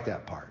 I like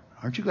that part.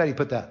 Aren't you glad he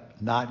put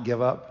that, not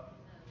give up?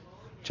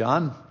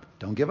 John,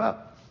 don't give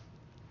up.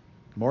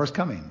 More is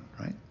coming,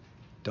 right?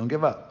 Don't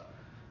give up.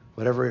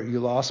 Whatever you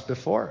lost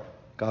before,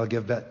 God will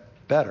give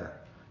better.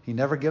 He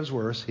never gives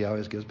worse. He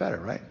always gives better,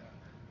 right?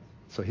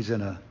 So he's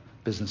in a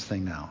business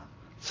thing now.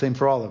 Same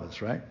for all of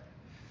us, right?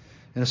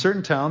 In a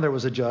certain town, there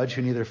was a judge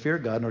who neither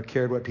feared God nor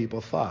cared what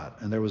people thought.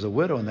 And there was a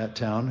widow in that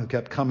town who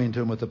kept coming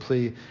to him with the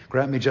plea,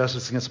 grant me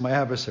justice against my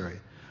adversary.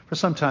 For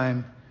some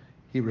time,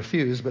 he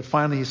refused, but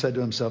finally he said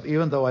to himself,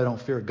 even though I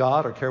don't fear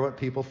God or care what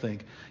people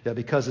think, yet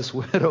because this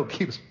widow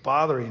keeps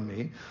bothering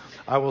me,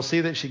 I will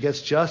see that she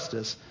gets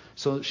justice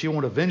so that she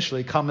won't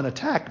eventually come and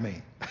attack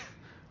me.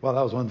 Well,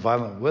 that was one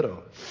violent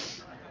widow.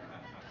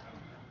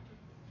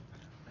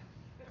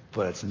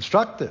 But it's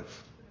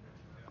instructive.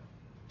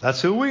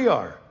 That's who we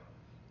are.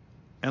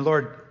 And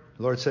the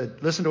Lord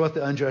said, listen to what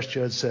the unjust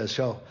judge says.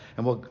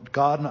 Will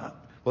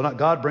not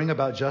God bring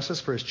about justice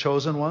for his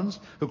chosen ones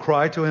who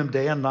cry to him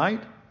day and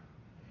night?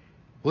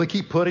 Will he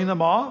keep putting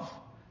them off?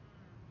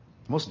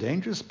 The most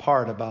dangerous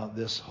part about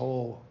this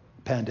whole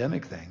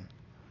pandemic thing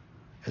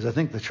is I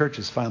think the church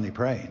is finally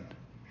praying.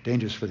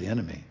 Dangerous for the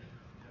enemy.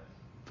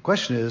 The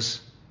question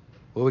is,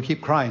 will we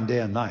keep crying day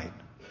and night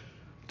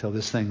until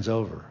this thing's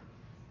over?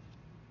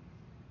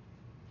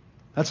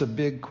 That's a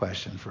big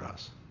question for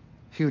us.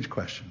 Huge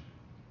question.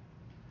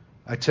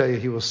 I tell you,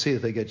 he will see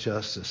that they get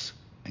justice,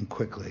 and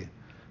quickly.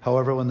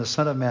 However, when the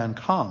Son of Man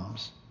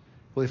comes,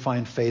 will he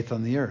find faith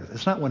on the earth?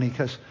 It's not when he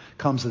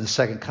comes in the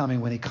second coming,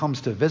 when he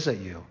comes to visit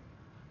you,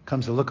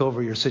 comes to look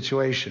over your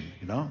situation,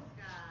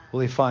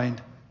 Will he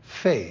find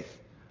faith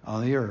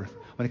on the earth?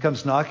 When he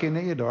comes knocking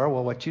at your door,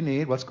 well, what you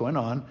need, what's going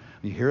on?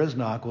 When you hear his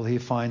knock, will he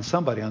find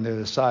somebody on the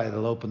other side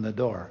that'll open the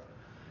door?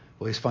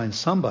 Will he find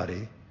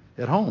somebody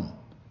at home?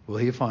 Will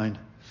he find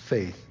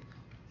faith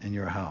in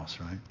your house,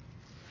 right?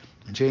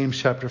 In James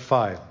chapter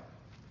 5,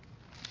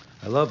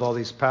 I love all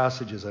these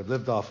passages. I've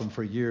lived off them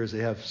for years. They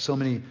have so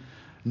many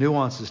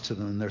nuances to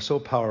them, and they're so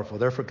powerful.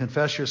 Therefore,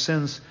 confess your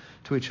sins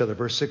to each other.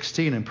 Verse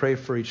 16, and pray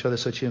for each other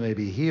so that you may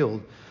be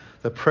healed.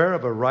 The prayer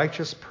of a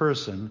righteous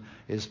person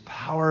is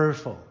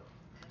powerful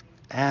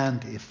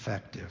and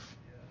effective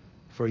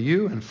for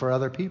you and for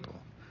other people.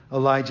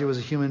 Elijah was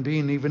a human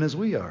being even as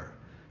we are.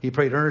 He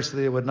prayed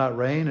earnestly it would not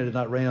rain. It did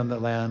not rain on the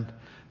land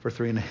for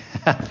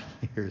 3.5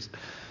 years.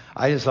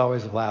 I just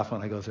always laugh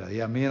when I go through that.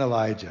 Yeah, me and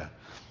Elijah.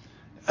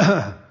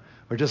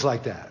 We're just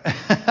like that.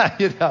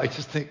 I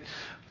just think,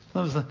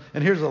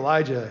 and here's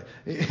Elijah.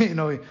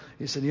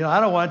 He said, I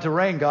don't want it to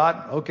rain,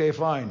 God. Okay,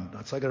 fine.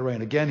 That's not going to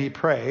rain. Again, he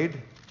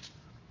prayed,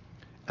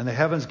 and the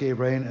heavens gave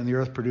rain, and the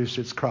earth produced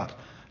its crops.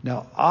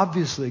 Now,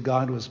 obviously,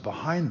 God was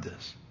behind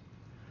this.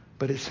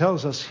 But it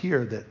tells us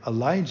here that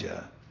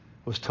Elijah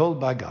was told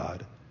by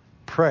God,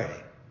 pray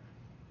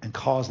and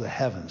cause the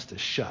heavens to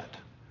shut.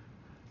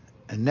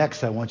 And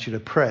next, I want you to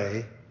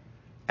pray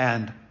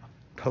and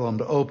tell them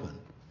to open.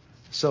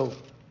 So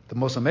the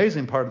most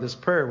amazing part of this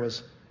prayer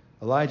was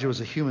Elijah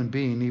was a human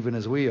being even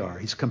as we are.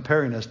 He's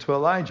comparing us to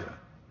Elijah.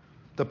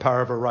 The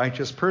power of a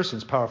righteous person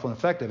is powerful and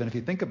effective. And if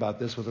you think about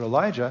this with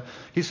Elijah,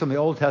 he's from the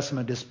Old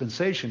Testament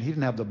dispensation. He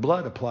didn't have the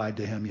blood applied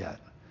to him yet.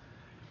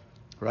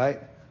 Right?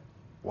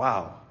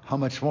 Wow. How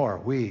much more?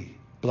 We,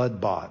 blood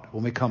bought.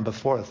 When we come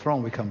before the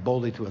throne, we come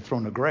boldly to a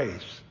throne of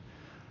grace.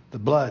 The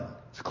blood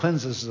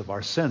cleanses us of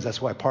our sins.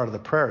 That's why part of the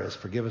prayer is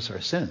forgive us our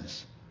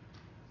sins.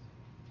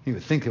 You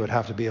would think it would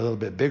have to be a little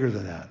bit bigger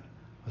than that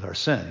with our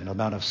sin,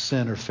 amount of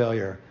sin or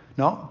failure.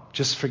 No,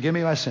 just forgive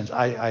me my sins.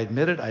 I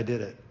admit it, I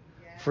did it.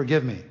 Yeah.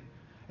 Forgive me.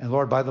 And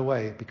Lord, by the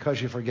way,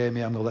 because you forgave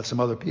me, I'm going to let some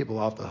other people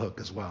off the hook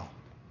as well.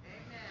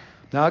 Amen.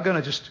 Now I'm going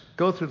to just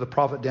go through the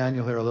prophet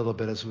Daniel here a little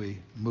bit as we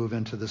move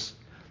into this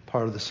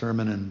part of the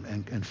sermon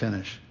and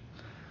finish.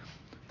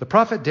 The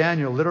prophet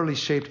Daniel literally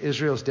shaped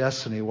Israel's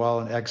destiny while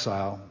in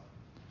exile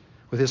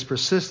with his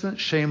persistent,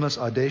 shameless,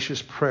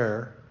 audacious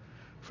prayer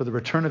for the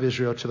return of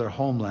Israel to their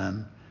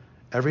homeland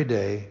every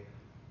day,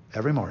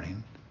 every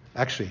morning,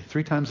 actually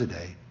 3 times a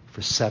day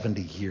for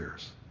 70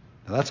 years.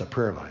 Now that's a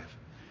prayer life.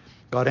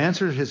 God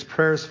answered his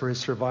prayers for his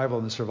survival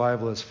and the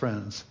survival of his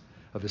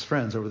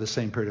friends over the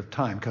same period of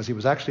time, because he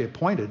was actually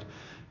appointed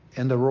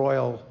in the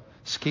royal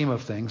scheme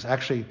of things,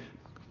 actually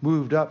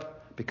moved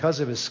up because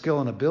of his skill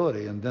and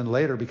ability, and then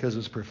later because of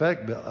his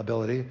prophetic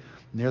ability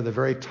near the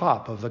very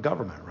top of the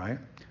government, right?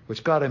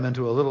 Which got him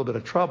into a little bit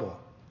of trouble.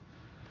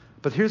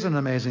 But here's an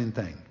amazing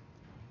thing.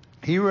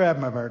 He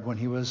remembered when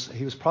he was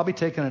probably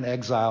taken in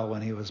exile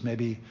when he was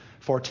maybe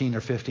 14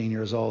 or 15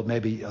 years old,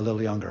 maybe a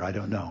little younger, I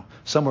don't know.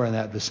 Somewhere in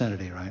that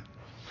vicinity, right?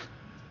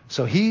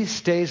 So he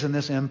stays in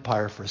this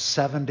empire for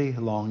 70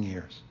 long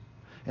years.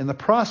 In the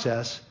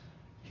process,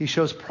 he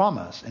shows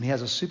promise, and he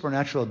has a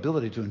supernatural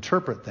ability to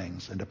interpret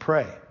things and to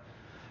pray.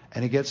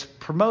 And he gets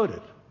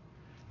promoted.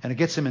 And it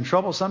gets him in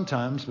trouble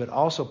sometimes, but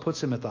also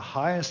puts him at the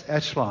highest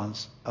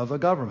echelons of the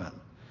government.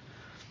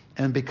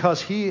 And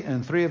because he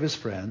and 3 of his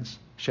friends,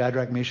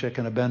 Shadrach, Meshach,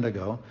 and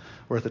Abednego,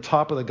 were at the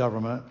top of the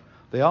government,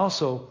 they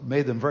also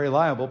made them very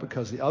liable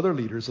because the other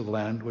leaders of the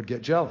land would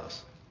get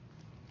jealous.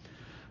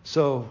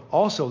 So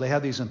also they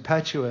had these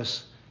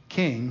impetuous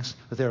kings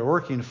that they were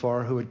working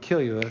for who would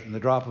kill you in the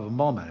drop of a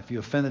moment. If you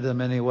offended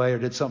them in any way or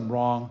did something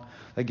wrong,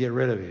 they'd get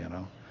rid of you,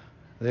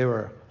 They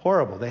were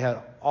horrible. They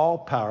had all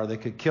power. They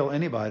could kill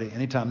anybody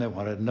anytime they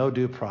wanted. No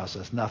due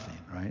process, nothing,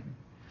 right?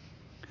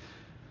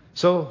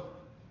 So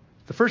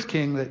the first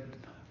king that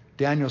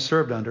Daniel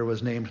served under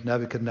was named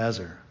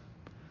Nebuchadnezzar.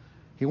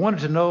 He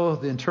wanted to know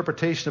the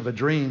interpretation of a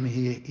dream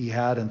he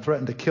had and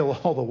threatened to kill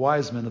all the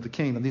wise men of the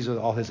kingdom. These are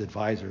all his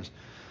advisors.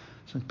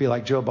 So it'd be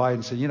like Joe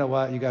Biden said, you know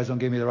what, you guys don't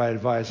give me the right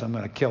advice, I'm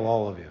going to kill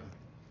all of you.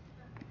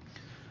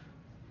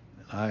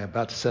 I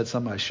about to said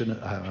something I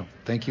shouldn't.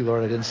 Thank you,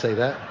 Lord, I didn't say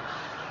that.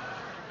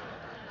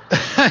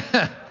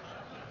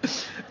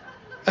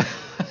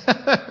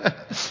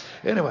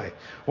 Anyway,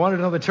 wanted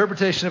to know the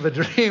interpretation of a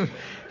dream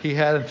he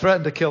had and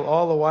threatened to kill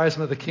all the wise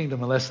men of the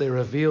kingdom unless they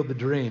revealed the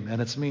dream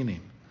and its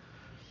meaning.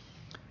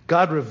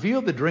 God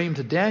revealed the dream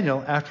to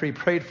Daniel after he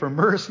prayed for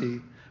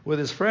mercy with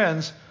his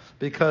friends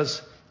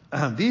because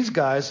these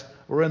guys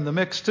were in the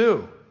mix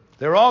too.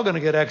 They're all going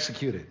to get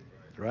executed,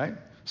 right?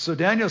 So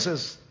Daniel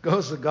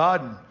goes to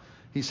God and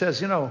he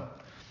says,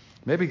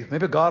 maybe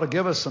God will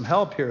give us some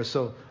help here.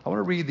 So I want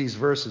to read these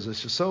verses.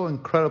 It's just so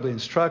incredibly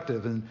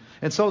instructive.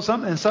 And so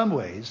in some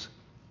ways,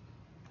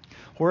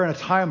 we're in a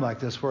time like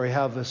this where we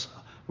have this,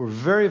 we're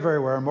very, very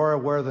aware, more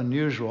aware than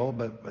usual,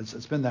 but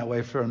it's been that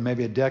way for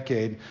maybe a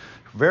decade.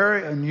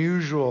 Very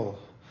unusually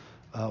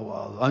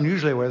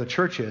aware the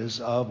church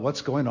is of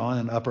what's going on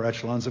in upper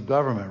echelons of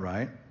government,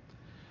 right?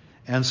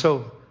 And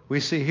so we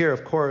see here,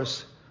 of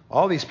course,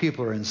 all these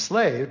people are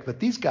enslaved, but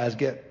these guys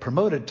get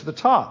promoted to the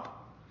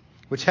top,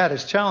 which had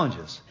its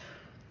challenges.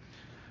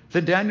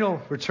 Then Daniel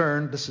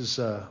returned. This is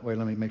let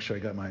me make sure I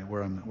got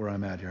where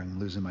I'm at here. I'm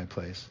losing my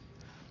place.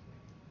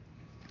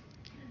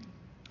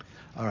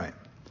 All right.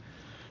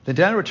 Then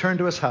Daniel returned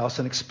to his house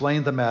and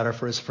explained the matter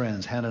for his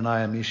friends,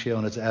 Hananiah, Mishael,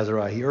 and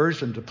Azariah. He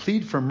urged them to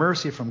plead for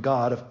mercy from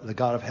God, the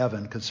God of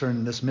heaven,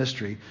 concerning this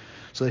mystery,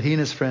 so that he and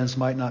his friends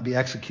might not be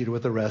executed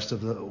with the rest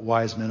of the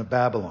wise men of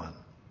Babylon.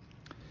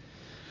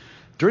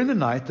 During the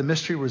night, the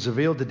mystery was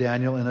revealed to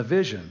Daniel in a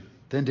vision.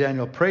 Then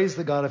Daniel praised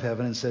the God of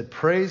heaven and said,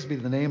 "Praise be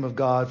the name of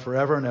God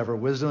forever and ever.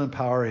 Wisdom and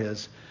power are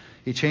his.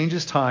 He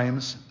changes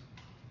times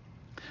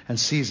and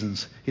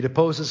seasons. He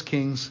deposes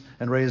kings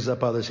and raises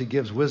up others. He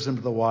gives wisdom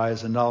to the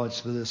wise and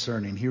knowledge to the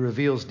discerning. He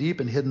reveals deep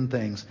and hidden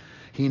things.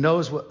 He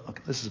knows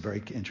this is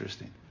very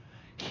interesting.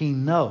 He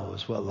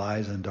knows what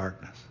lies in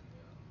darkness."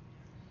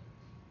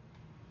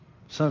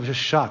 Some of us are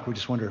just shocked. We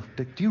just wonder,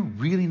 do you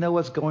really know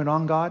what's going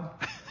on, God?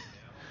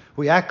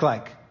 We act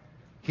like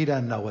he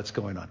doesn't know what's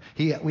going on.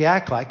 We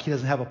act like he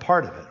doesn't have a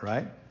part of it,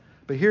 right?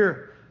 But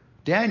here,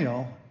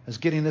 Daniel is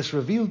getting this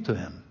revealed to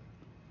him.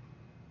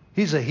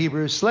 He's a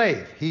Hebrew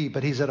slave,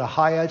 but he's at a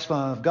high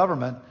echelon of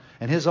government,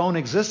 and his own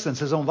existence,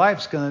 his own life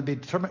is going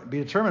to be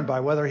determined by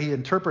whether he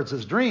interprets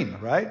his dream,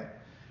 right?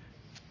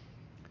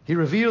 He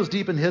reveals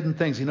deep and hidden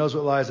things. He knows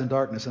what lies in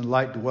darkness, and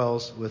light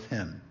dwells with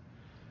him.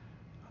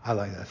 I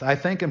like that. I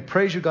thank and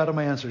praise you, God, of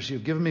my answers. You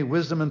have given me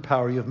wisdom and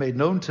power. You have made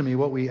known to me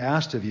what we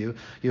asked of you.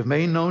 You have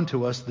made known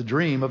to us the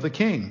dream of the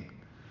king.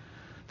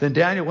 Then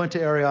Daniel went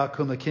to Arioch,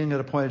 whom the king had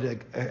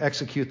appointed to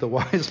execute the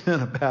wise men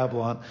of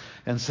Babylon,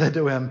 and said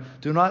to him,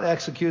 "Do not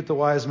execute the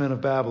wise men of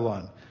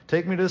Babylon.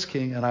 Take me to this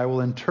king, and I will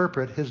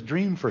interpret his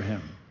dream for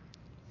him."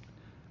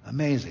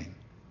 Amazing.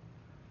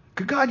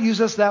 Could God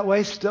use us that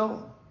way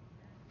still?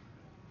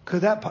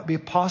 Could that be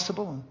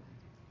possible?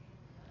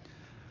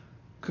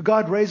 Could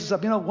God raise us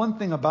up? One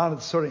thing about it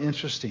that's sort of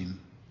interesting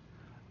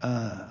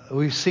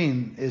we've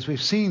seen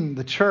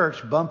the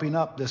church bumping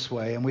up this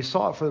way, and we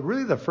saw it for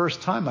really the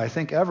first time, I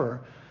think, ever,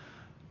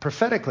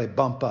 prophetically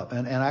bump up.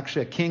 And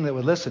actually a king that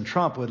would listen,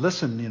 Trump would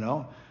listen,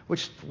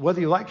 which whether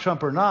you like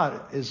Trump or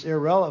not is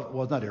irrelevant.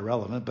 Well, not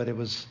irrelevant, but it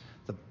was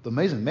the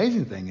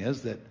amazing thing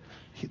is that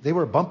they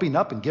were bumping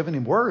up and giving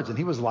him words, and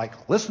he was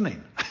like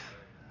listening.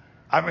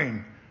 I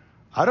mean,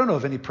 I don't know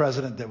of any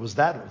president that was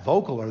that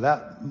vocal or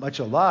that much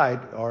allied,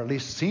 or at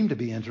least seemed to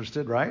be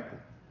interested, right?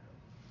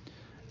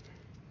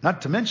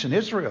 Not to mention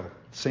Israel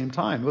at the same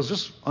time. It was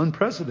just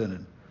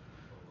unprecedented.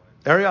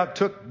 Arioch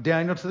took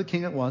Daniel to the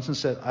king at once and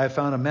said, "I have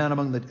found a man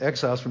among the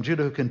exiles from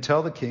Judah who can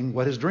tell the king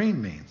what his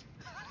dream means."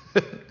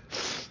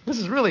 This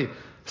is really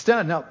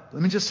standing. Now,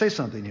 let me just say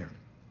something here.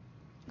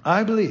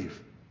 I believe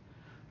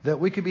that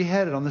we could be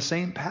headed on the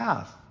same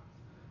path.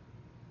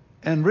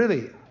 And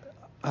really,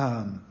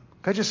 can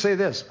I just say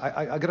this?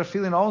 I got a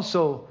feeling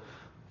also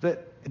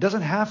that it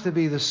doesn't have to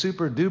be the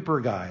super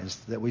duper guys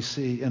that we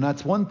see. And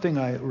that's one thing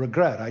I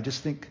regret. I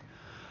just think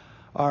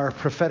our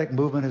prophetic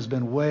movement has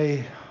been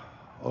way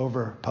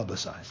over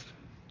publicized.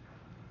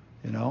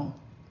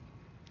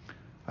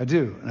 I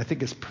do. And I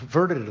think it's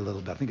perverted it a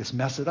little bit. I think it's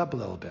messed it up a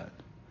little bit.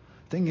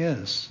 Thing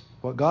is,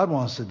 what God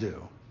wants to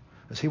do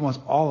is he wants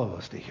all of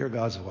us to hear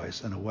God's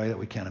voice in a way that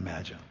we can't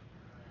imagine.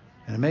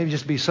 And it may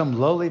just be some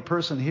lowly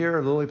person here,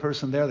 a lowly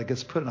person there that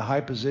gets put in a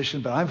high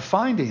position. But I'm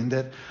finding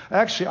that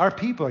actually our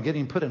people are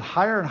getting put in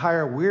higher and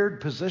higher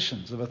weird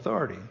positions of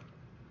authority.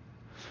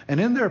 And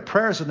in their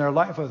prayers and their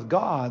life with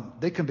God,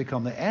 they can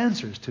become the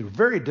answers to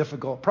very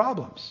difficult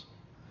problems.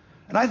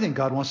 And I think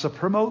God wants to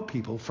promote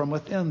people from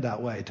within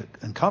that way,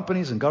 and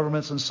companies and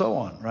governments and so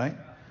on, right?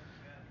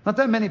 Not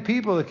that many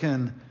people that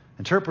can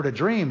interpret a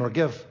dream or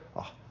give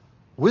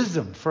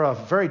wisdom for a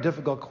very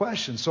difficult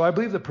question. So I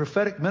believe the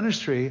prophetic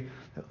ministry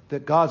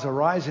that God's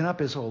arising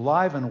up is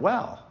alive and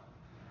well.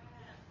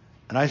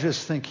 And I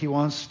just think he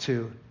wants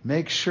to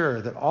make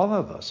sure that all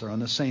of us are on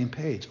the same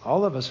page.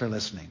 All of us are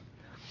listening.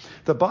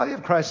 The body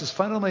of Christ is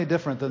fundamentally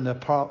different than the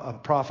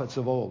prophets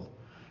of old,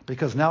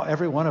 because now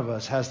every one of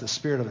us has the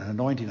spirit of an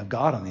anointing of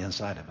God on the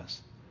inside of us.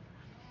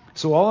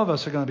 So all of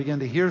us are going to begin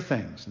to hear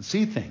things and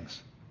see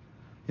things,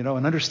 and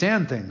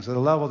understand things at a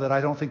level that I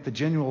don't think the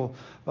genuine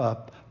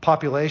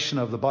population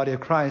of the body of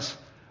Christ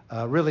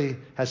really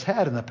has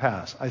had in the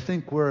past. I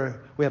think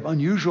we have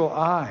unusual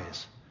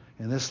eyes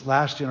in this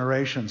last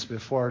generations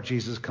before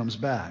Jesus comes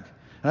back.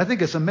 And I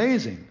think it's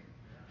amazing.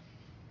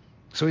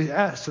 So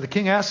the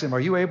king asked him, "Are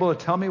you able to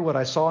tell me what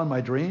I saw in my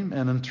dream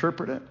and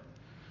interpret it?"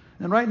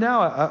 And right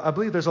now, I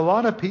believe there's a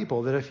lot of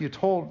people that if you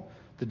told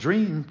the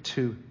dream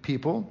to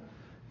people,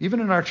 even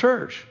in our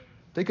church,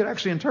 they could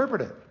actually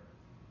interpret it.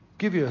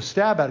 Give you a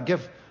stab at it,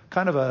 give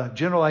kind of a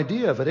general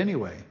idea of it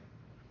anyway.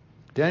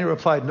 Daniel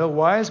replied, "No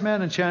wise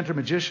man, enchanter,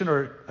 magician,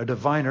 or a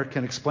diviner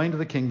can explain to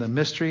the king the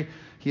mystery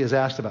he has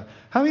asked about."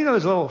 How many know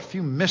there's a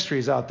few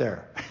mysteries out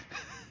there?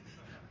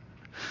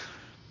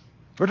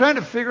 We're trying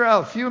to figure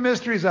out a few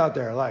mysteries out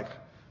there. Like,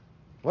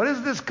 what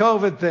is this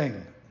COVID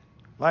thing?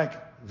 Like,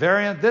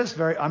 variant this,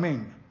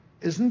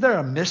 isn't there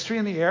a mystery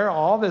in the air?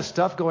 All this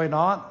stuff going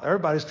on.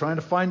 Everybody's trying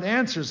to find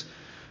answers.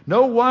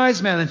 No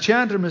wise man,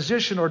 enchanter,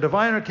 magician, or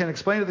diviner can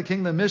explain to the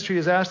king the mystery he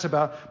is asked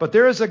about. But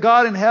there is a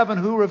God in heaven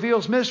who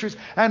reveals mysteries.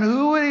 And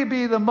who would he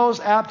be the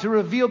most apt to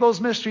reveal those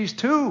mysteries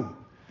to?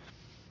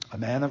 A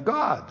man of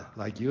God,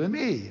 like you and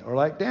me, or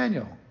like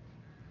Daniel.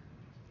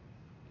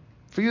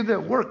 For you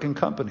that work in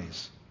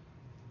companies.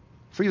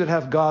 For you that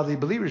have godly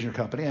believers in your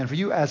company. And for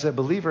you as a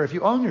believer, if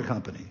you own your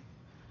company.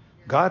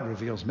 God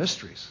reveals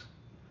mysteries.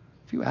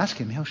 If you ask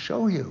him, he'll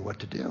show you what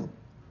to do.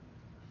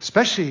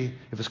 Especially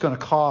if it's going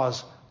to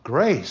cause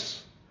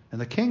grace in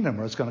the kingdom,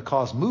 or it's going to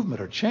cause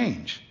movement or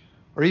change,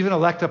 or even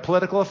elect a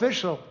political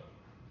official.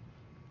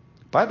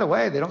 By the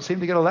way, they don't seem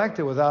to get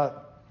elected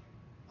without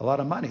a lot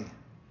of money,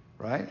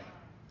 right?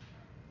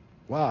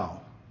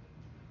 Wow.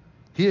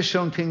 He has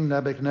shown King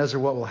Nebuchadnezzar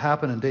what will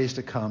happen in days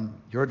to come.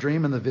 Your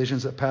dream and the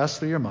visions that pass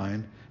through your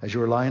mind as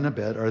you are lying in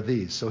bed are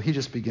these. So he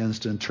just begins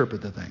to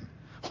interpret the thing.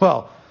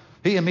 Well,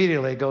 he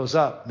immediately goes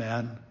up,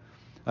 man.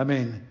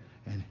 And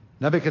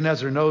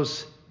Nebuchadnezzar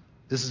knows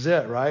this is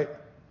it, right?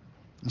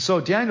 And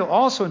so Daniel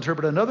also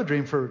interpreted another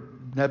dream for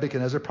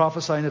Nebuchadnezzar,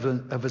 prophesying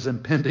of his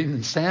impending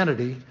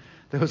insanity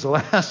that was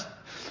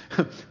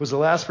the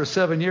last for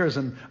 7 years.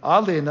 And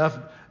oddly enough,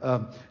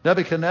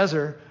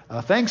 Nebuchadnezzar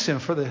thanks him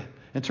for the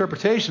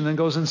interpretation, then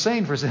goes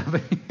insane for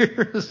 7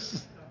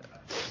 years.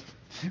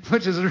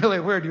 Which is really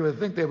weird. You would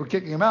think they were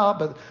kicking him out,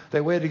 but he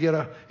waited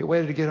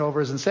to get over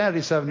his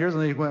insanity 7 years,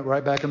 and then he went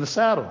right back in the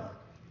saddle.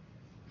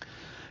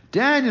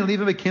 Daniel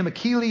even became a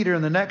key leader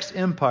in the next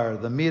empire,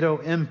 the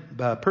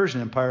Medo-Persian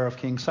Empire of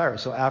King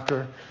Cyrus. So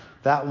after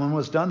that one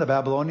was done, the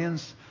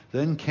Babylonians,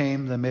 then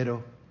came the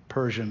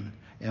Medo-Persian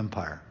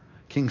Empire,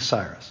 King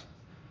Cyrus,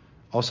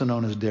 also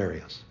known as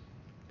Darius.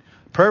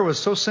 Prayer was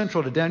so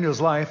central to Daniel's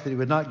life that he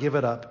would not give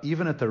it up,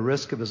 even at the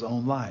risk of his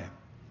own life.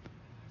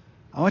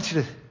 I want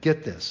you to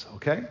get this,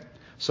 okay?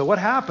 So what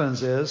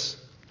happens is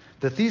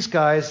that these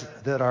guys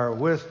that are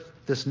with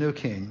this new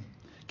king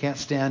can't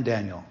stand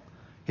Daniel.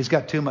 He's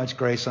got too much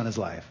grace on his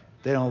life.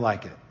 They don't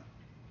like it,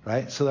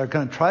 right? So they're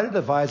going to try to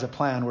devise a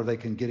plan where they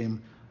can get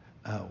him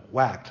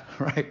whacked,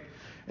 right?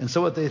 And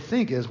so what they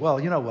think is, well,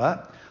 you know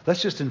what?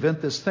 Let's just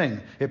invent this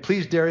thing. It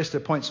pleased Darius to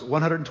appoint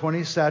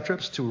 120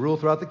 satraps to rule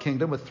throughout the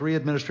kingdom with 3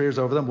 administrators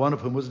over them, one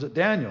of whom was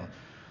Daniel.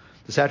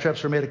 The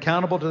satraps were made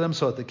accountable to them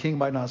so that the king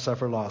might not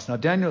suffer loss. Now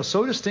Daniel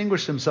so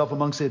distinguished himself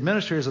amongst the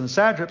administrators and the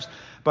satraps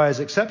by his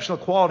exceptional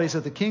qualities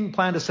that the king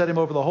planned to set him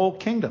over the whole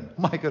kingdom.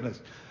 My goodness.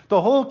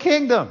 The whole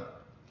kingdom.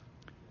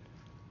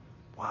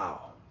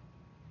 Wow.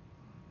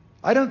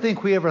 I don't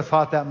think we ever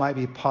thought that might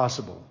be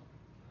possible,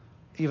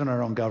 even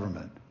our own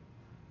government.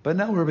 But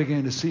now we're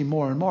beginning to see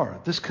more and more.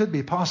 This could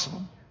be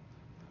possible.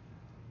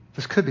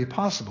 This could be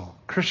possible.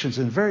 Christians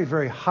in very,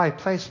 very high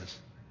places.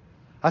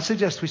 I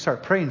suggest we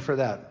start praying for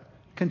that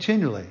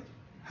continually,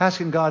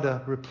 asking God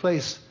to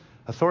replace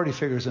authority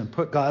figures and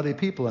put godly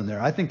people in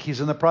there. I think he's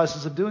in the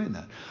process of doing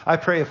that. I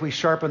pray if we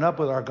sharpen up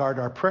with our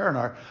prayer and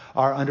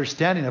our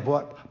understanding of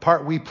what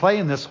part we play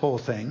in this whole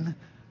thing,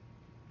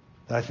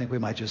 that I think we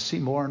might just see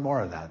more and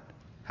more of that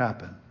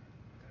happen.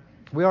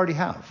 We already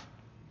have.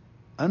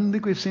 I don't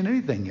think we've seen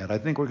anything yet. I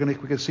think we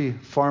could see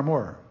far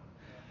more.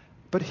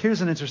 But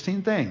here's an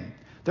interesting thing.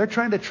 They're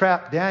trying to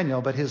trap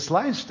Daniel, but his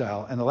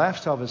lifestyle and the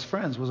lifestyle of his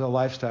friends was a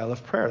lifestyle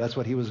of prayer. That's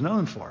what he was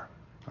known for.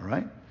 All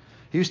right?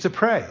 He used to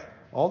pray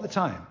all the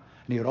time.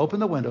 And he would open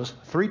the windows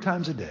 3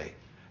 times a day,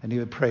 and he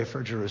would pray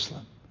for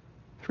Jerusalem.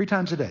 3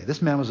 times a day.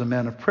 This man was a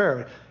man of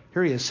prayer.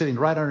 Here he is sitting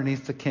right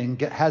underneath the king,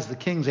 has the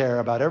king's ear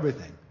about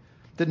everything.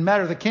 Didn't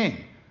matter the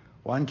king.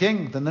 One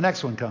king, then the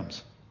next one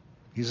comes.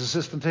 He's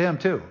assistant to him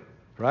too,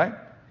 right?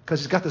 Because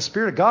he's got the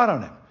Spirit of God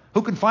on him.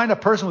 Who can find a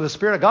person with the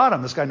Spirit of God on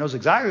him? This guy knows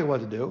exactly what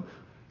to do.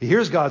 He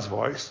hears God's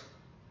voice.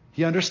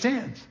 He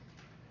understands.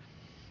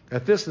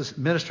 At this, the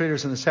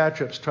administrators and the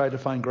satraps tried to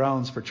find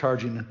grounds for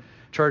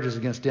charges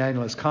against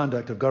Daniel as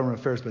conduct of government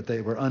affairs, but they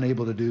were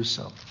unable to do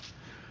so.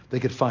 They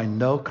could find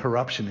no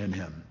corruption in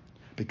him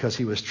because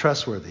he was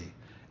trustworthy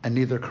and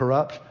neither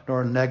corrupt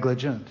nor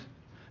negligent.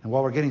 And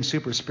while we're getting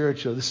super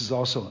spiritual, this is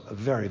also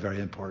very,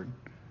 very important.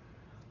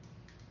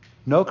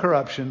 No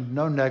corruption,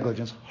 no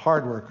negligence,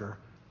 hard worker,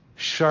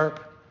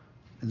 sharp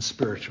and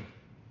spiritual.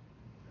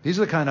 These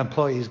are the kind of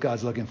employees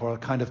God's looking for, the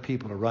kind of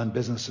people to run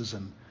businesses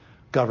and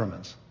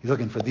governments. He's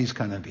looking for these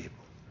kind of people.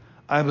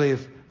 I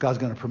believe God's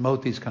going to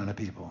promote these kind of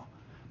people.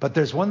 But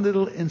there's one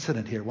little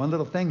incident here, one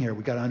little thing here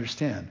we got to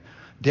understand.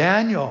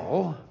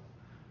 Daniel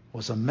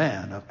was a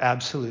man of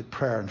absolute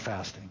prayer and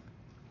fasting.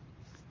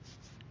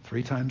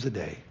 3 times a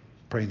day,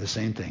 praying the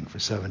same thing for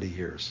 70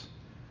 years.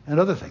 And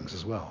other things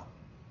as well.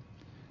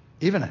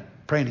 Even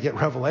praying to get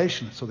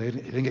revelation so they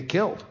didn't get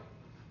killed.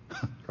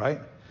 Right?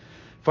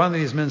 Finally,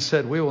 these men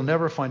said, we will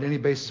never find any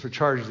basis for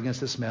charges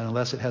against this man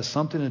unless it has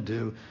something to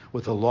do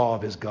with the law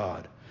of his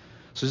God.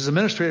 So his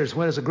administrators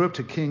went as a group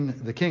to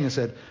the king and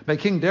said, may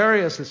King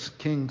Darius, it's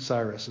King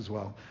Cyrus as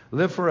well,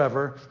 live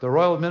forever. The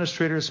royal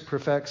administrators,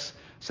 prefects,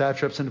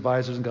 satraps, and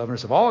advisors, and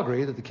governors have all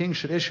agreed that the king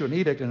should issue an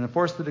edict and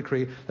enforce the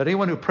decree that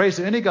anyone who prays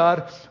to any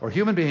god or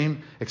human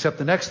being except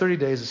the next 30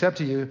 days, except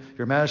to you,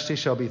 your majesty,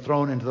 shall be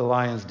thrown into the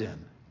lion's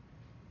den.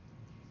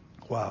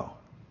 Wow.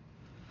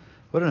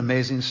 What an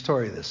amazing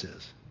story this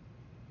is.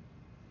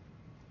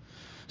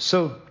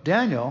 So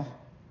Daniel,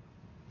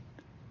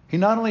 he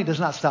not only does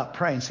not stop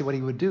praying, see what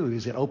he would do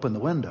is he'd open the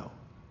window.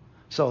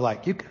 So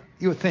like you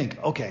would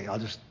think, okay, I'll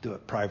just do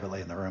it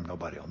privately in the room,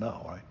 nobody will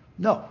know, right?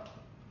 No.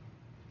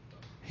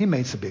 He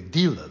makes a big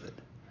deal of it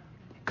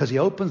because he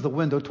opens the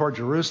window toward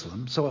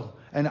Jerusalem.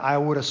 And I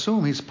would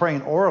assume he's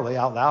praying orally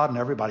out loud and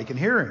everybody can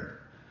hear him.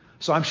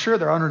 So I'm sure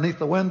they're underneath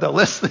the window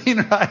listening,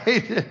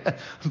 right?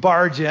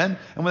 Barge in.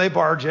 And when they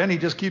barge in, he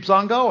just keeps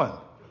on going.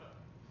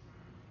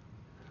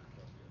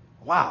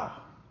 Wow.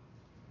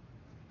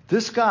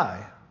 This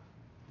guy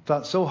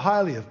thought so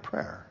highly of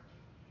prayer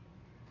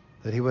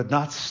that he would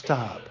not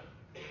stop.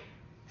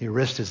 He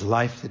risked his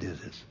life to do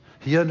this.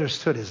 He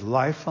understood his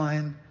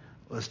lifeline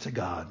was to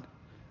God,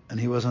 and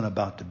he wasn't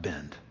about to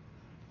bend.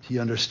 He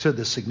understood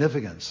the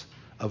significance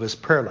of his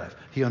prayer life.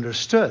 He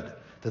understood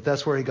that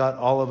that's where he got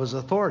all of his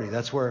authority.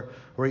 That's where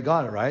he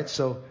got it, right?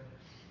 So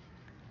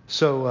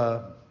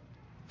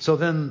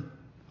then,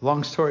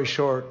 long story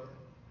short,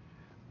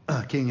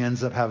 king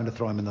ends up having to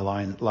throw him in the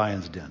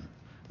lion's den.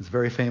 It's a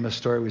very famous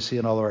story we see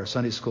in all of our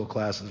Sunday school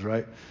classes,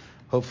 right?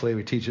 Hopefully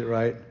we teach it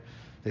right.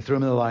 They threw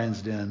him in the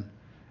lion's den,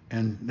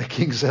 and the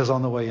king says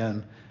on the way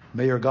in,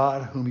 may your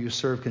God, whom you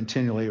serve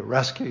continually,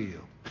 rescue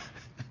you.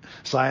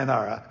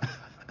 Sayonara.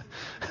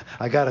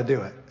 I got to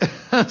do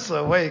it.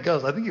 So away he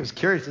goes. I think he was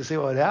curious to see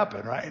what would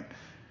happen, right?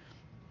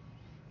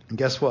 And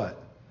guess what?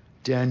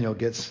 Daniel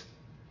gets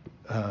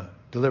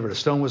delivered. A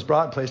stone was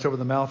brought, placed over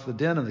the mouth of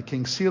the den, and the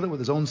king sealed it with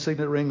his own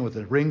signet ring and with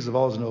the rings of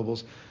all his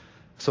nobles,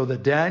 so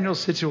that Daniel's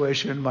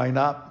situation may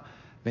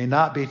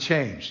not be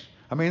changed.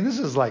 I mean, this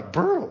is like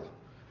brutal.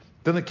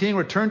 Then the king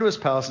returned to his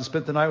palace and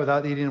spent the night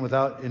without eating and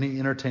without any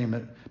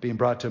entertainment being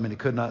brought to him, and he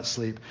could not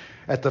sleep.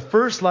 At the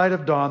first light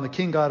of dawn, the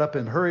king got up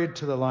and hurried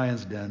to the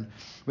lion's den.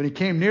 When he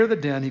came near the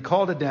den, he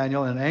called to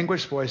Daniel in an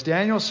anguished voice,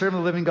 Daniel, servant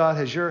of the living God,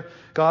 has your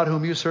God,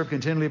 whom you serve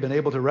continually, been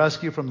able to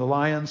rescue from the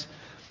lions?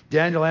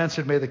 Daniel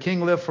answered, may the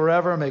king live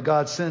forever. May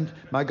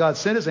my God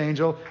send his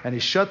angel, and he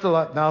shut the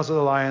mouths of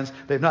the lions.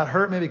 They've not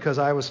hurt me because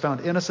I was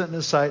found innocent in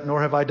his sight,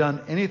 nor have I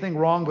done anything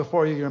wrong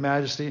before you, your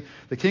majesty.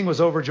 The king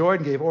was overjoyed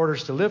and gave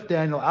orders to lift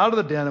Daniel out of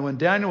the den. And when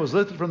Daniel was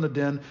lifted from the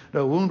den,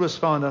 no wound was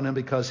found on him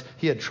because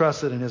he had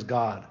trusted in his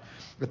God.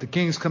 At the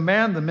king's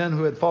command, the men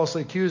who had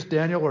falsely accused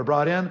Daniel were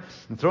brought in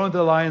and thrown into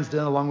the lion's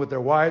den along with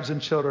their wives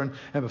and children.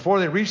 And before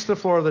they reached the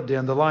floor of the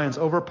den, the lions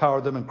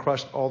overpowered them and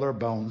crushed all their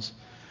bones.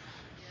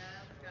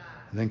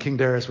 And then King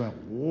Darius went,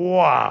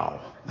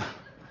 wow.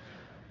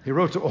 He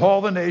wrote to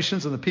all the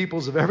nations and the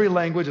peoples of every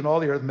language in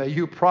all the earth, may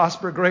you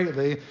prosper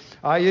greatly.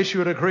 I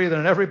issue a decree that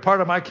in every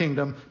part of my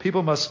kingdom,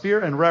 people must fear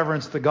and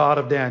reverence the God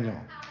of Daniel.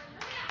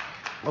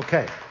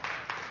 Okay.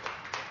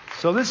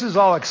 So this is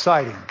all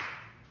exciting.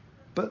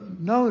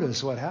 But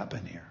notice what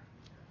happened here.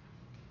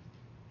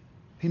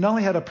 He not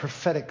only had a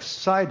prophetic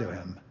side to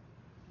him,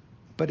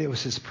 but it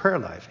was his prayer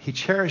life. He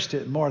cherished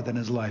it more than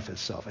his life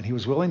itself. And he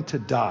was willing to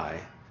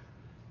die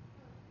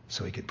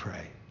so he could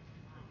pray.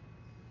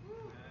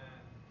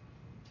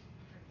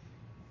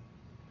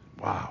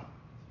 Wow.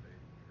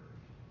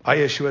 I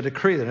issue a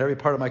decree that in every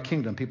part of my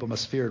kingdom people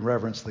must fear and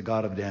reverence the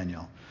God of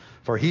Daniel.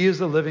 For he is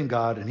the living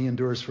God and he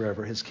endures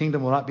forever. His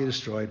kingdom will not be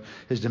destroyed.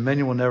 His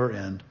dominion will never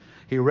end.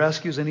 He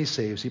rescues and he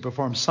saves. He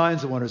performs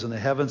signs and wonders in the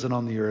heavens and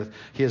on the earth.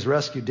 He has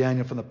rescued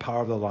Daniel from the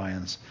power of the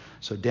lions.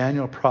 So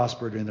Daniel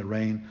prospered during the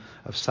reign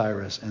of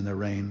Cyrus and the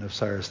reign of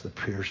Cyrus the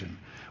Persian.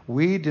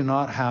 We do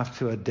not have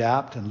to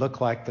adapt and look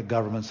like the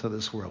governments of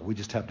this world. We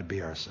just have to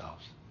be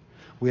ourselves.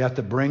 We have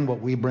to bring what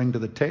we bring to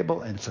the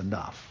table, and it's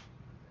enough.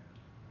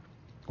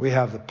 We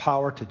have the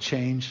power to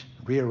change,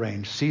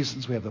 rearrange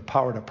seasons. We have the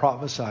power to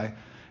prophesy.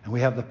 And we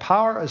have the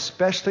power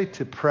especially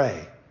to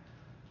pray.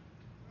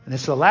 And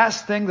it's the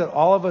last thing that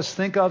all of us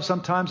think of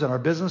sometimes in our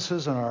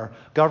businesses and our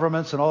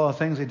governments and all the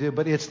things we do.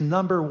 But it's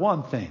number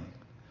one thing.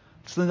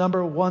 It's the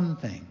number one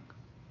thing.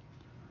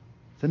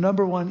 The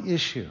number one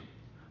issue.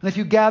 And if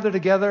you gather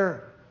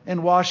together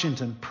in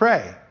Washington,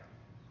 pray.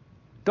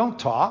 Don't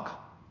talk.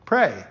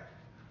 Pray.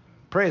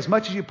 Pray as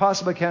much as you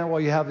possibly can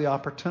while you have the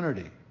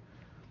opportunity.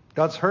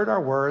 God's heard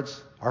our words,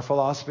 our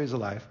philosophies of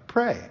life.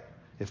 Pray.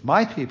 If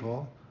my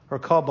people who are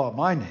called by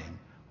my name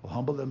will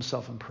humble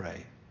themselves and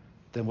pray,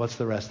 then what's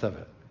the rest of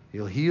it?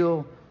 He'll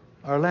heal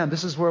our land.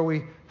 This is where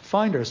we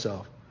find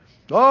ourselves.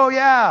 Oh,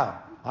 yeah,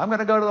 I'm going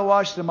to go to the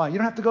Washington Monument. You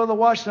don't have to go to the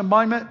Washington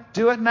Monument.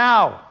 Do it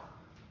now.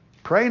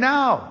 Pray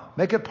now.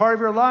 Make it part of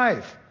your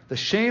life. The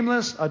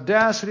shameless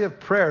audacity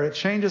of prayer. It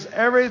changes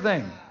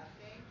everything.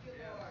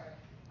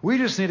 We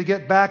just need to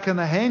get back in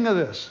the hang of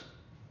this.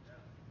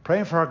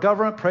 Praying for our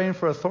government, praying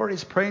for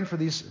authorities, praying for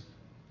these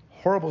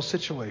horrible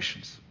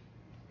situations.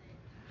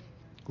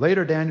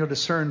 Later, Daniel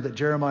discerned that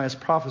Jeremiah's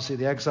prophecy,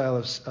 the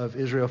exile of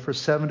Israel for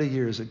 70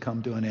 years had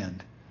come to an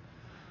end.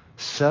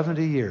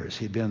 70 years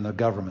he'd been in the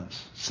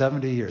governments.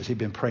 70 years. He'd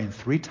been praying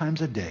 3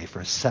 times a day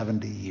for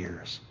 70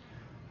 years.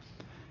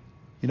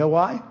 You know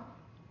why?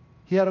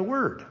 He had a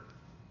word.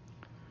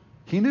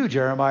 He knew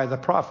Jeremiah the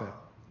prophet.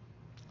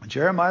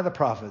 Jeremiah the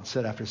prophet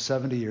said after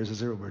 70 years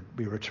Israel would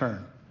be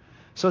returned.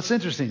 So it's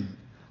interesting,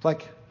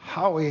 like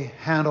how we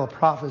handle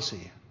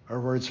prophecy or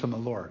words from the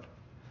Lord.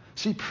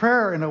 See,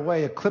 prayer in a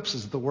way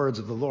eclipses the words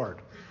of the Lord.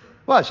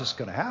 Well, it's just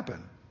going to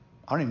happen.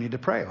 I don't even need to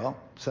pray. Well,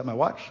 set my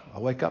watch.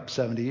 I'll wake up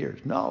 70 years.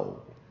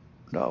 No.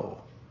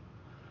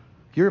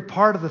 You're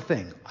part of the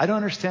thing. I don't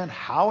understand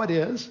how it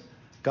is.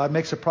 God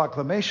makes a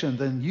proclamation,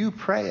 then you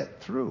pray it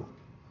through.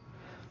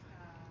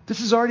 This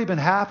has already been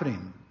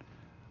happening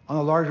on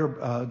a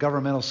larger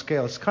governmental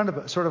scale. It's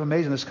sort of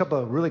amazing. There's a couple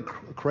of really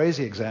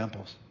crazy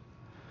examples.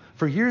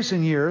 For years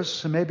and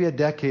years, maybe a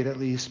decade at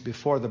least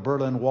before the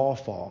Berlin Wall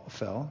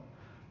fell,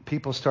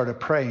 people started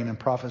praying and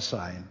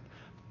prophesying.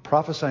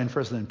 Prophesying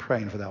first and then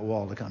praying for that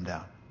wall to come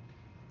down.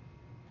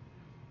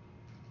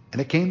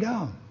 And it came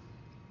down.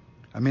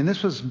 I mean,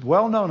 this was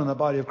well known in the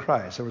body of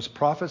Christ. There was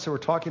prophets that were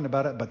talking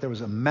about it, but there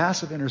was a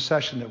massive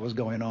intercession that was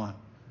going on.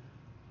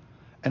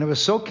 And it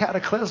was so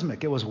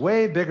cataclysmic. It was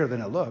way bigger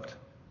than it looked.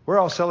 We're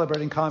all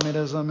celebrating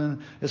communism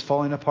and it's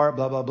falling apart,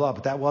 blah, blah, blah.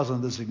 But that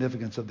wasn't the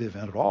significance of the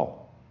event at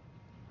all.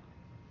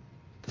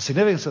 The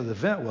significance of the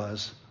event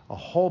was a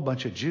whole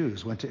bunch of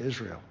Jews went to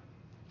Israel.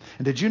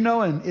 And did you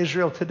know in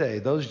Israel today,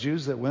 those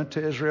Jews that went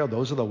to Israel,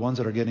 those are the ones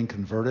that are getting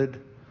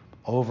converted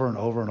over and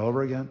over and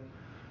over again?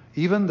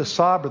 Even the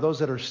Sabra, those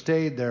that are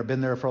stayed there, been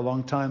there for a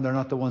long time, they're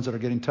not the ones that are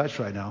getting touched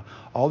right now.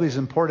 All these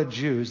imported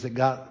Jews that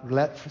got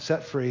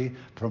set free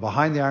from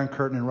behind the Iron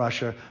Curtain in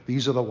Russia,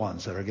 these are the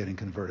ones that are getting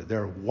converted.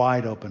 They're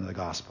wide open to the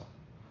gospel.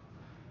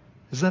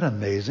 Isn't that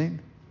amazing?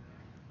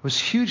 It was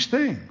a huge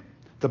thing.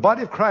 The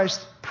body of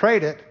Christ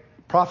prayed it,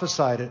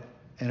 prophesied it,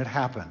 and it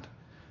happened.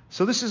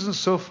 So this isn't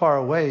so far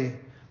away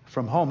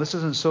from home. This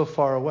isn't so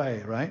far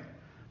away, right?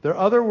 There are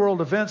other world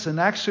events, and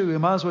actually we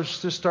might as well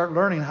just start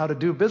learning how to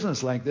do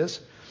business like this,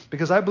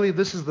 because I believe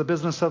this is the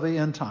business of the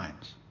end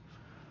times.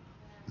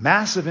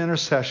 Massive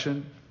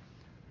intercession,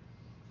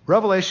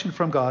 revelation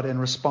from God in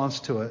response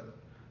to it,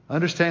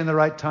 understanding the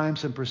right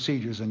times and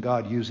procedures, and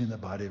God using the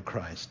body of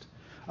Christ.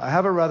 I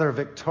have a rather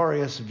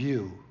victorious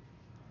view.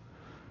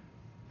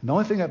 The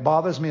only thing that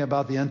bothers me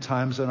about the end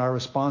times and our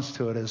response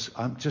to it is,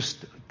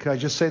 can I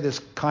just say this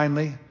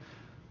kindly?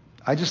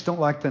 I just don't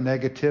like the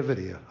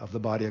negativity of the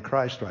body of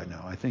Christ right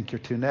now. I think you're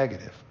too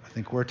negative. I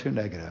think we're too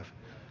negative.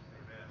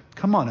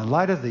 Come on, in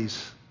light of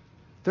these,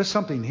 there's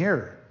something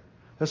here.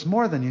 There's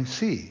more than you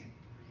see.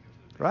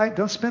 Right?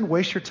 Don't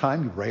waste your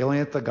time railing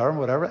at the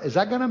government, whatever. Is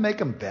that going to make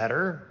him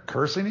better,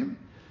 cursing him?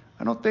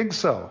 I don't think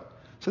so.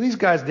 So these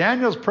guys,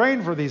 Daniel's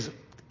praying for these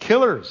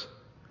killers.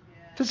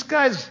 This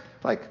guy's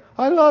like,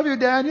 I love you,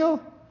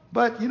 Daniel.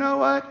 But you know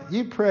what?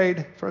 You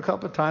prayed for a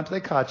couple of times. They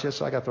caught you,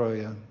 so I got to throw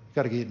you in. You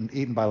got to get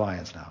eaten by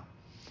lions now.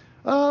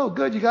 Oh,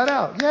 good, you got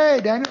out.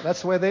 Yay, Daniel.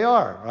 That's the way they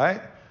are, right?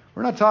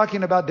 We're not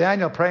talking about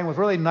Daniel praying with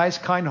really nice,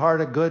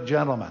 kind-hearted, good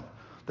gentlemen.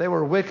 They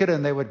were wicked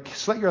and they would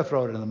slit your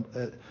throat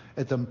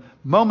at the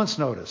moment's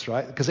notice,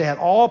 right? Because they had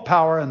all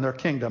power in their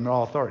kingdom and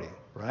all authority,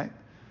 right?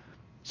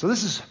 So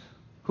this is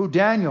who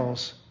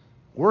Daniel's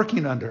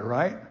working under,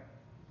 right?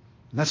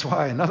 And that's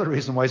why, another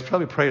reason why he's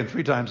probably praying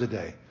 3 times a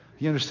day.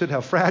 He understood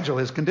how fragile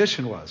his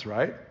condition was,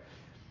 right?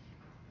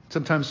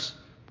 Sometimes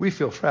we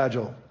feel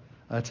fragile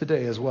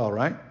today as well,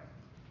 right?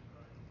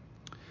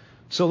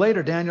 So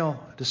later,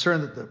 Daniel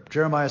discerned that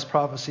Jeremiah's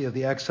prophecy of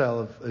the exile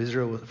of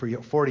Israel for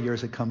 40 years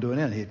had come to an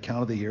end. He had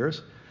counted the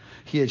years.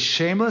 He had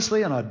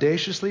shamelessly and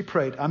audaciously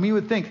prayed. I mean, you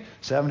would think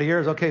 70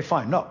 years, okay,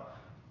 fine. No.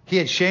 He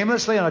had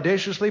shamelessly and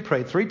audaciously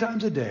prayed 3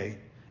 times a day,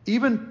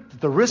 even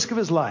at the risk of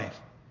his life,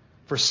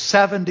 for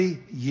 70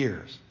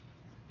 years.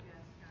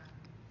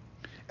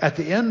 At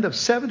the end of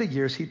 70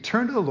 years, he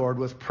turned to the Lord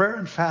with prayer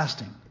and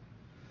fasting.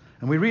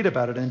 And we read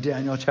about it in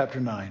Daniel chapter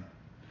 9.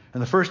 In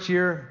the first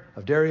year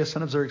of Darius,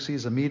 son of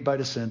Xerxes, a Mede by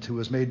descent, who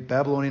was made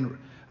Babylonian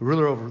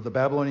ruler over the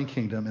Babylonian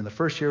kingdom, in the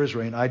first year of his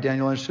reign, I,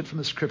 Daniel, understood from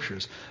the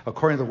scriptures,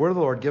 according to the word of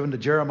the Lord given to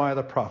Jeremiah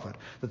the prophet,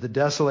 that the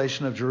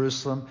desolation of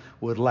Jerusalem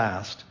would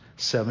last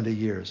 70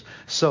 years.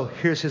 So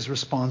here's his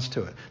response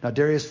to it. Now,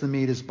 Darius the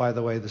Mede is, by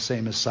the way, the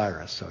same as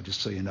Cyrus. So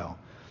just so you know,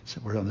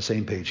 we're on the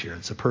same page here.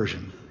 It's a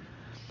Persian.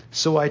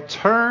 So I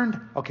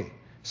turned,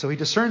 so he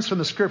discerns from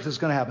the scriptures it's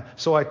going to happen.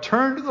 So I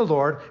turned to the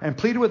Lord and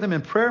pleaded with him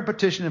in prayer and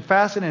petition and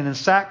fasting and in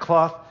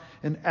sackcloth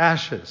and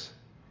ashes.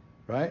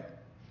 Right?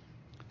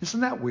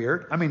 Isn't that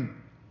weird? I mean,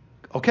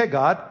 okay,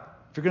 God,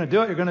 if you're going to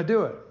do it, you're going to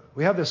do it.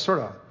 We have this sort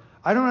of,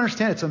 I don't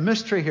understand. It's a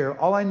mystery here.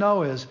 All I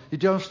know is you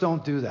just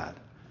don't do that.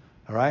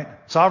 All right?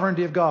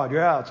 Sovereignty of God.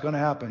 Yeah, it's going to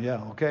happen.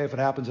 Yeah, okay, if it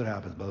happens, it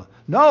happens. But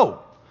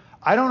no,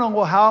 I don't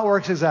know how it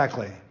works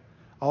exactly.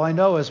 All I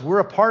know is we're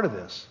a part of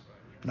this.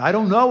 And I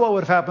don't know what would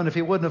have happened if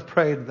he wouldn't have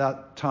prayed at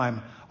that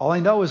time. All I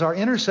know is our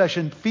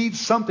intercession feeds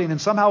something, and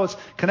somehow it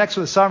connects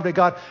with the sovereignty of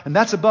God, and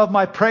that's above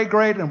my pay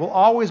grade and will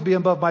always be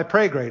above my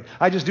pay grade.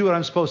 I just do what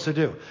I'm supposed to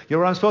do. You know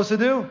what I'm supposed to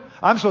do?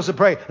 I'm supposed to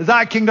pray,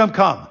 thy kingdom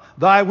come,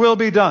 thy will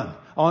be done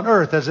on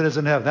earth as it is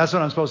in heaven. That's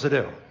what I'm supposed to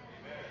do.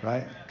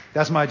 Right?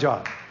 That's my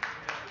job.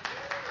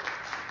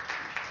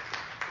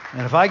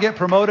 And if I get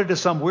promoted to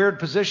some weird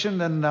position,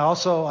 then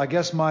also, I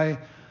guess my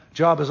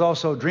job is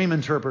also dream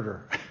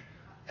interpreter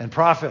and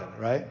prophet,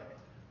 right?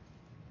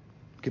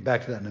 Get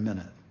back to that in a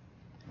minute.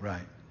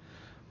 Right.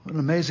 What an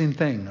amazing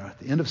thing. At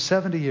the end of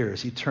 70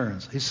 years, he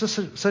turns. He's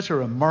such a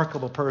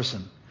remarkable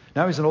person.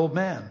 Now he's an old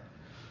man.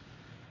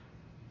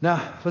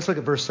 Now, let's look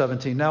at verse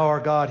 17. Now, our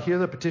God, hear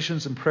the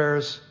petitions and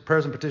prayers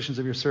and petitions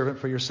of your servant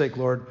for your sake,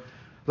 Lord.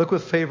 Look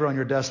with favor on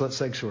your desolate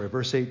sanctuary.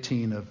 Verse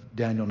 18 of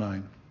Daniel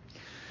 9.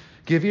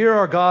 Give ear,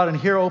 our God, and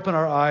hear open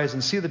our eyes,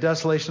 and see the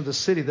desolation of the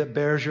city that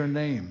bears your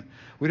name.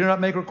 We do not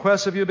make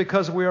requests of you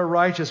because we are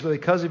righteous, but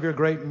because of your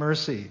great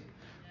mercy.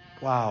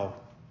 Wow.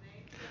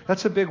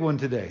 That's a big one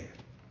today.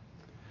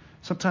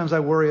 Sometimes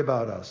I worry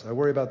about us. I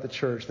worry about the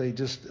church. They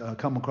just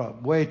come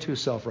across way too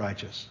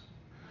self-righteous.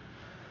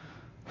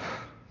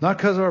 Not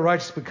because we're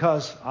righteous,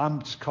 because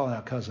I'm just calling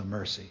out because of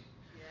mercy.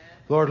 Yes.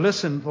 Lord,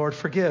 listen. Lord,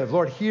 forgive.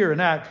 Lord, hear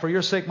and act. For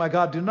your sake, my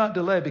God, do not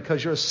delay,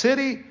 because your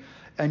city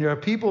and your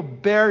people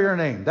bear your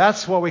name.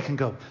 That's where we can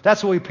go.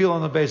 That's what we appeal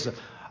on the basis of.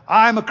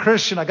 I'm a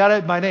Christian. I got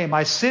it in my name.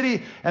 My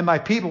city and my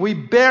people, we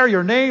bear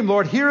your name.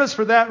 Lord, hear us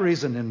for that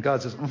reason. And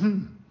God says,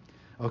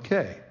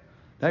 okay.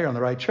 Now you're on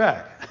the right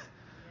track.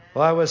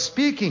 Well, I was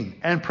speaking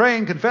and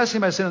praying,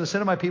 confessing my sin and the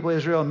sin of my people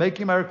Israel, and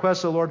making my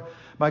request, O Lord,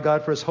 my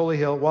God, for his holy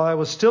hill. While I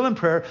was still in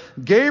prayer,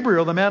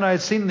 Gabriel, the man I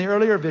had seen in the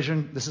earlier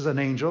vision, this is an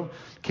angel,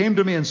 came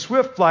to me in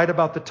swift flight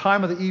about the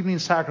time of the evening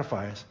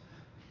sacrifice.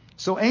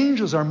 So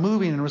angels are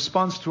moving in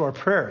response to our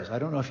prayers. I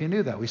don't know if you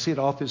knew that. We see it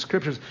all through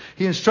scriptures.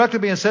 He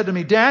instructed me and said to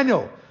me,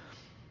 Daniel,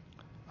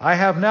 I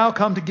have now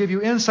come to give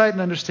you insight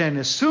and understanding.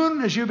 As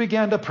soon as you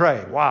began to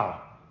pray,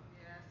 wow.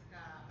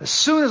 As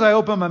soon as I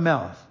opened my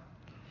mouth,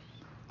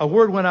 a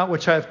word went out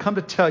which I have come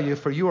to tell you,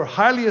 for you are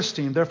highly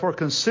esteemed. Therefore,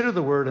 consider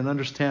the word and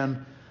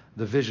understand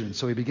the vision.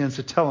 So he begins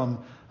to tell him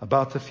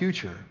about the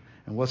future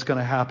and what's going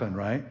to happen,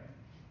 right?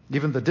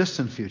 Even the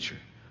distant future.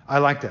 I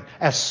like that.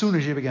 As soon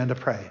as you began to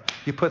pray,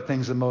 you put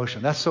things in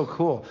motion. That's so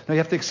cool. Now, you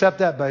have to accept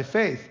that by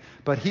faith.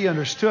 But he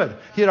understood.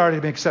 He had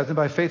already been accepted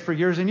by faith for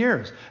years and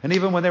years. And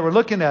even when they were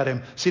looking at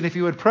him, seeing if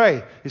he would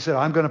pray, he said,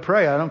 I'm going to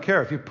pray. I don't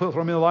care. If you throw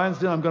me in the lion's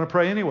den, I'm going to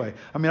pray anyway.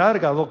 I mean, I'd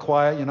have got a little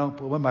quiet,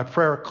 put in my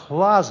prayer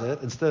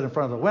closet instead in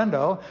front of the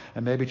window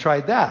and maybe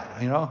tried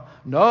that,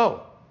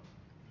 No.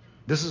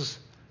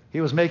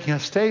 He was making a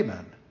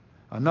statement.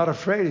 I'm not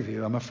afraid of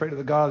you. I'm afraid of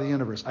the God of the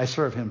universe. I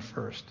serve him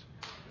first.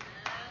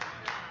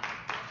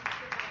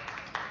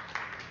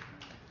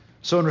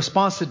 So in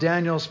response to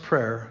Daniel's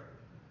prayer,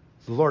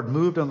 the Lord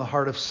moved on the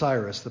heart of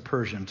Cyrus the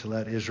Persian to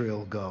let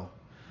Israel go.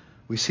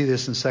 We see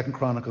this in 2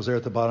 Chronicles there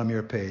at the bottom of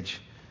your page.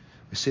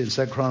 We see it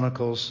in 2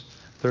 Chronicles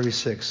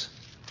 36,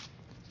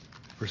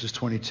 verses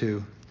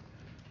 22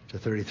 to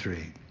 33.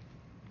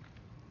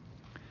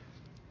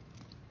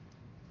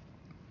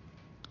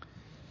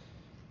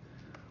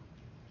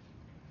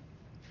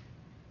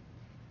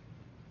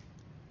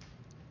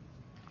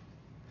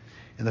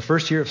 In the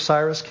first year of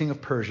Cyrus, king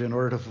of Persia, in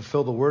order to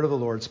fulfill the word of the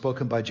Lord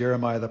spoken by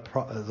Jeremiah,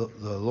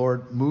 the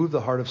Lord moved the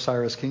heart of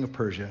Cyrus, king of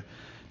Persia,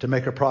 to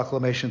make a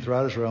proclamation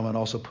throughout his realm and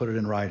also put it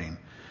in writing.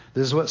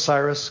 This is what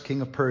Cyrus,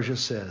 king of Persia,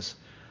 says.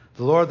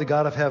 The Lord, the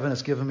God of heaven,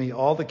 has given me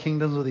all the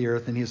kingdoms of the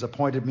earth, and he has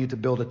appointed me to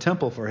build a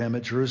temple for him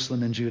at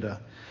Jerusalem and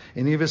Judah.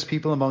 Any of his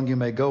people among you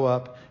may go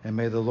up, and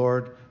may the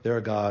Lord,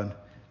 their God,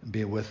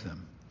 be with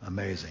them.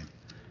 Amazing.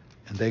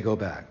 And they go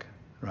back,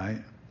 right?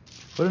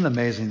 What an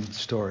amazing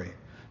story.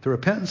 Through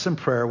repentance and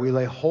prayer, we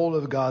lay hold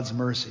of God's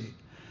mercy.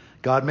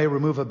 God may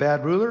remove a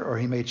bad ruler, or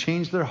he may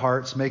change their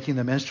hearts, making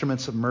them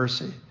instruments of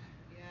mercy.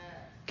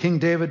 King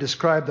David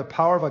described the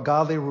power of a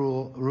godly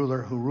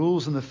ruler who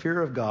rules in the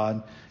fear of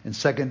God in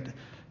 2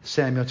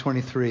 Samuel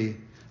 23,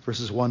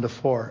 verses 1 to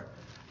 4.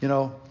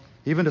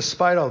 Even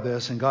despite all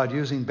this and God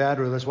using bad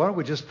rulers, why don't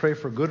we just pray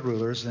for good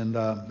rulers, and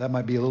that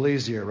might be a little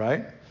easier,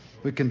 right?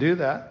 We can do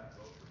that.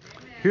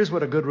 Here's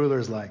what a good ruler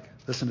is like.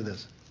 Listen to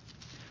this.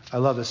 I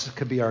love this. This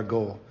could be our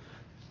goal.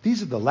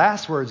 These are the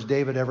last words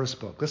David ever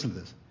spoke. Listen to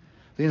this.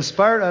 The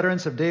inspired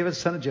utterance of David,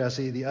 son of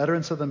Jesse, the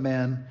utterance of the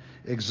man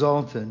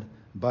exalted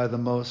by the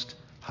Most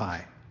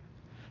High.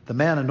 The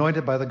man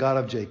anointed by the God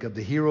of Jacob,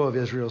 the hero of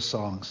Israel's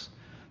songs.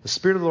 The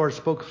Spirit of the Lord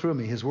spoke through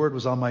me. His word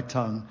was on my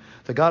tongue.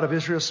 The God of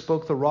Israel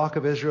spoke. The Rock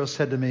of Israel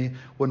said to me,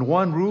 when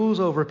one rules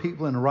over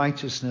people in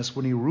righteousness,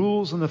 when he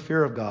rules in the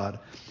fear of God,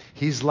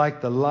 he's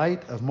like the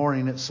light of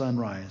morning at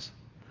sunrise,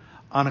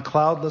 on a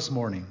cloudless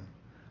morning,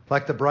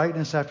 like the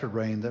brightness after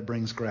rain that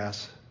brings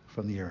grass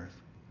from the earth.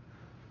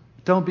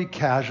 Don't be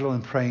casual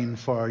in praying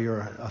for your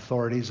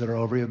authorities that are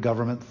over you,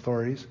 government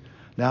authorities.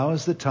 Now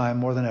is the time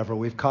more than ever.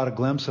 We've caught a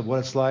glimpse of what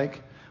it's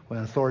like when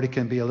authority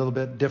can be a little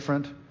bit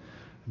different.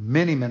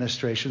 Many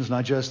administrations,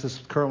 not just this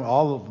current,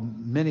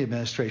 many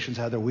administrations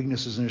have their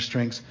weaknesses and their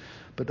strengths.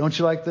 But don't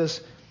you like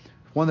this?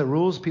 One that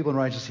rules people in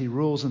righteousness, he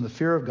rules in the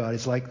fear of God.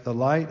 He's like the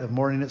light of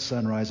morning at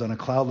sunrise on a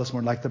cloudless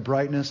morning, like the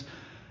brightness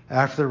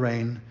after the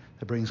rain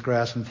that brings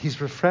grass. And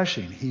he's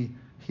refreshing.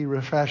 He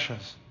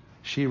refreshes.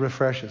 She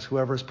refreshes.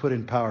 Whoever is put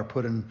in power,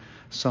 put in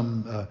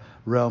some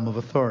realm of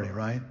authority,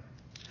 right?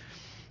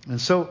 And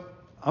so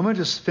I'm going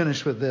to just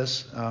finish with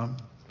this.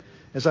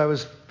 As I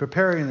was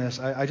preparing this,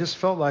 I just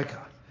felt like,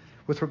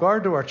 with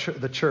regard to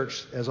the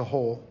church as a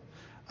whole,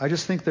 I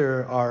just think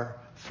there are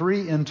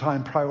 3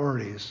 end-time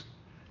priorities,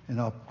 and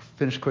I'll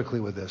finish quickly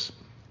with this,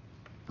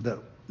 that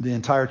the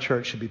entire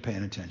church should be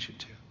paying attention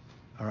to.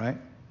 All right?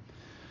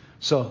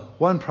 So,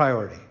 one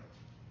priority,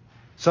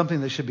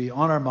 something that should be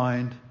on our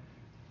mind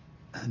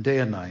day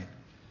and night,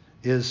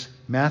 is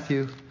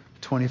Matthew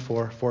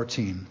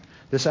 24:14.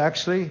 This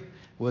actually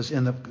was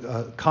in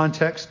the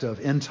context of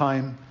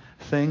end-time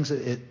things.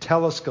 It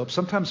telescopes.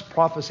 Sometimes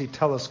prophecy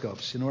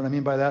telescopes. You know what I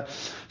mean by that?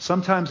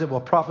 Sometimes it will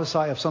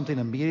prophesy of something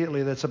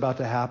immediately that's about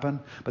to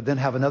happen, but then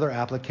have another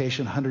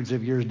application hundreds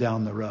of years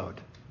down the road.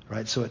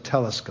 Right? So it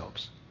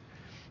telescopes.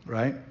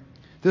 Right?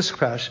 This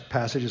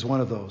passage is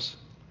one of those.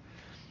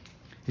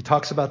 He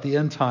talks about the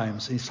end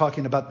times. He's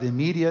talking about the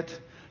immediate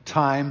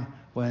time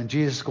when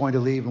Jesus is going to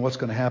leave and what's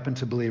going to happen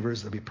to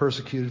believers. They'll be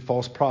persecuted,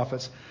 false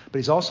prophets. But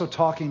he's also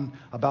talking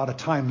about a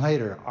time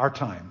later, our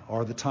time,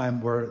 or the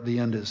time where the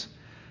end is.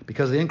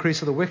 Because of the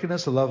increase of the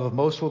wickedness, the love of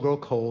most will grow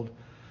cold,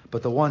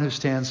 but the one who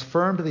stands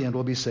firm to the end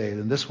will be saved.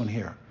 And this one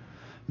here,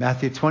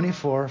 Matthew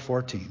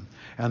 24:14.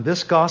 And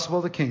this gospel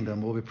of the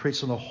kingdom will be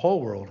preached in the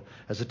whole world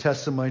as a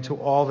testimony to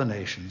all the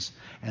nations,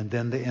 and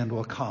then the end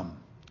will come.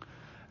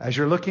 As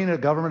you're looking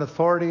at government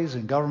authorities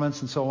and governments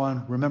and so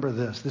on, remember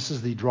this. This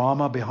is the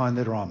drama behind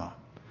the drama.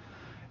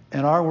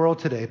 In our world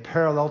today,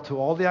 parallel to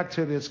all the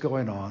activity that's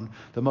going on,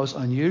 the most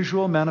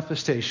unusual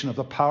manifestation of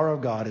the power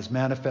of God is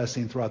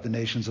manifesting throughout the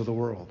nations of the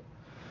world.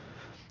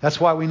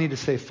 That's why we need to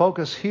stay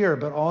focused here,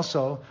 but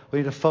also we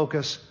need to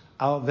focus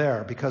out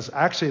there. Because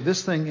actually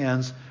this thing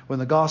ends when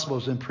the gospel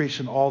has been preached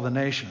in all the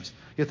nations.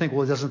 You think,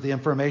 well, isn't the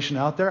information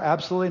out there?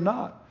 Absolutely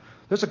not.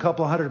 There's a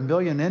couple 100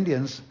 million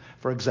Indians,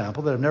 for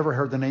example, that have never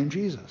heard the name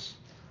Jesus.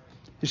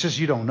 It's just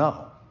you don't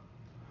know.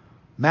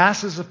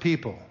 Masses of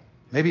people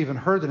maybe even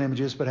heard the name of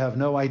Jesus, but have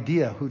no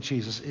idea who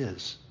Jesus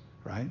is,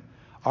 right?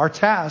 Our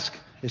task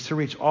is to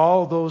reach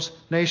all those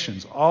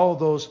nations, all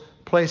those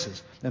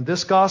places. And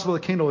this gospel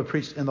of the kingdom will be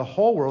preached in the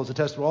whole world to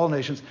test all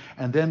nations,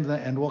 and then the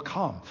end will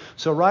come.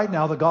 So right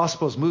now, the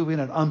gospel is moving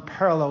at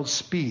unparalleled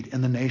speed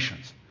in the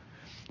nations.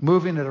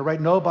 Moving at a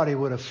rate nobody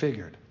would have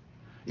figured.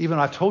 Even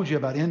I've told you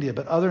about India,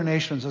 but other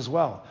nations as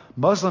well.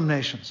 Muslim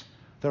nations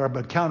that are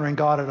encountering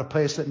God at a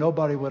place that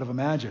nobody would have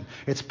imagined.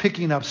 It's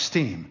picking up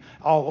steam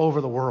all over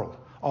the world.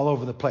 All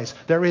over the place.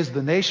 There is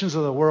the nations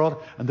of the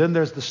world, and then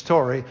there's the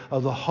story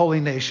of the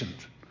holy nation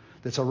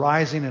that's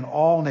arising in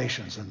all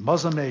nations, and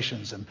Muslim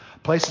nations, and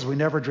places we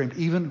never dreamed,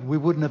 even we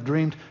wouldn't have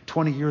dreamed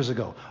 20 years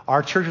ago.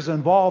 Our church is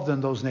involved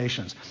in those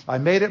nations. I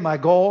made it my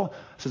goal,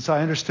 since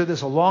I understood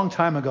this a long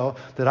time ago,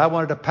 that I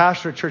wanted to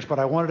pastor a church, but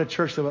I wanted a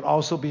church that would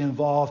also be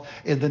involved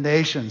in the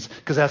nations,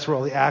 because that's where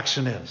all the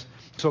action is.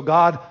 So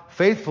God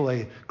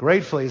faithfully,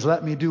 gratefully has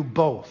let me do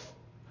both.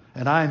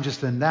 And I am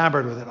just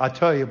enamored with it. I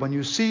tell you, when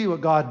you see what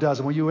God does,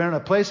 and when you are in a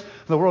place in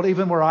the world,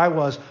 even where I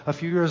was a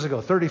few years ago,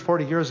 30,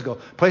 40 years ago,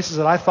 places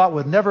that I thought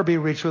would never be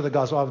reached with the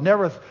gospel, I've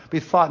never be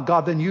thought,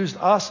 God then used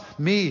us,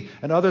 me,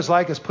 and others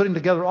like us, putting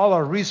together all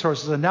our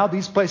resources, and now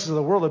these places of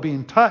the world are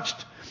being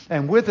touched,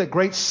 and with it,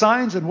 great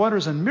signs and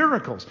wonders and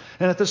miracles.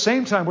 And at the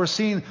same time, we're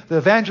seeing the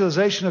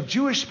evangelization of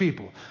Jewish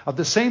people, of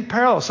the same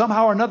parallel.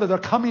 Somehow or another, they're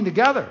coming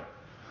together.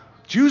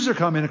 Jews are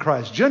coming to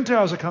Christ.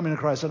 Gentiles are coming to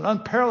Christ in an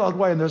unparalleled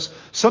way. And there's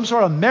some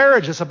sort of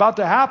marriage that's about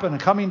to happen and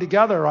coming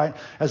together, right?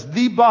 As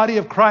the body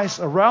of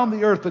Christ around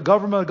the earth, the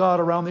government of God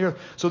around the earth.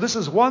 So this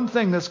is one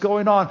thing that's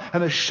going on.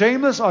 And the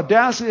shameless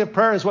audacity of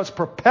prayer is what's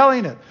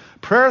propelling it.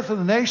 Prayer for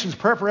the nations,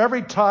 prayer for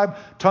every tribe,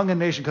 tongue, and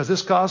nation. Because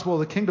this gospel of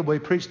the kingdom will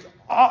be preached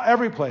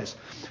every place.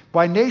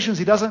 By nations,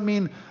 he doesn't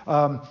mean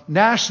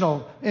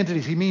national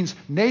entities. He means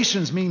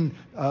nations, mean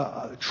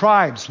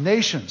tribes,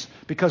 nations.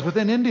 Because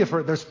within India,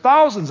 there's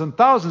thousands and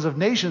thousands of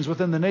nations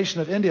within the nation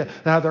of India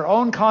that have their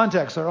own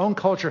context, their own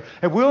culture.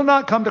 It will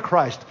not come to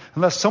Christ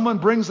unless someone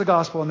brings the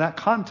gospel in that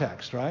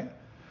context, right?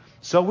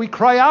 So we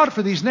cry out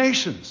for these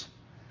nations.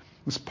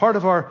 It's part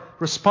of our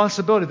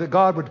responsibility that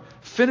God would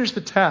finish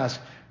the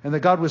task and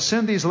that God would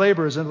send these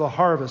laborers into the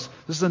harvest.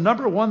 This is the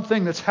number one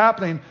thing that's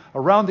happening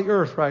around the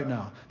earth right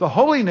now. The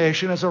holy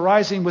nation is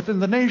arising within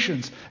the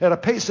nations at a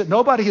pace that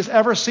nobody has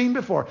ever seen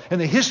before in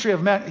the history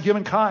of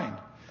humankind.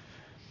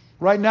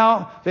 Right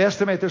now, they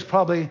estimate there's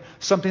probably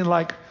something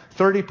like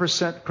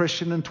 30%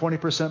 Christian and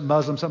 20%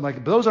 Muslim, something like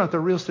that. But those aren't the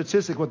real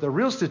statistic. What the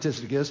real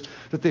statistic is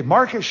that the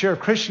market share of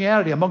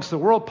Christianity amongst the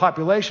world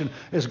population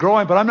is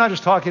growing. But I'm not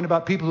just talking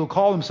about people who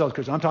call themselves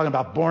Christians. I'm talking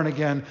about born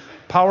again,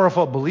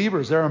 powerful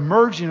believers. They're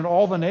emerging in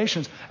all the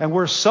nations. And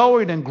we're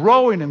sowing and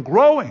growing and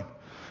growing.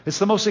 It's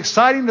the most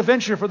exciting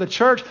adventure for the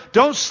church.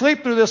 Don't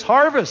sleep through this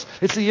harvest.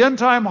 It's the end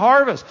time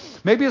harvest.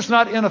 Maybe it's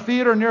not in a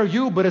theater near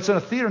you, but it's in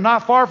a theater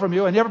not far from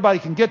you, and everybody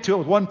can get to it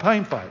with one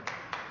plane fight.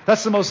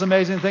 That's the most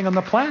amazing thing on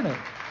the planet.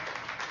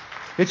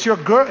 It's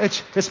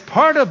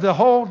part of the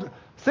whole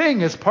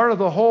thing. It's part of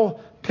the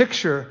whole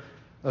picture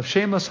of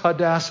shameless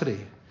audacity.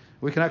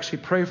 We can actually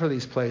pray for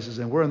these places,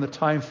 and we're in the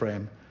time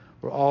frame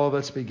where all of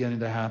it's beginning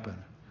to happen.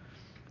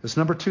 This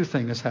number two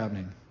thing is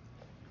happening.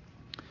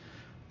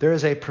 There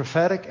is a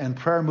prophetic and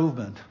prayer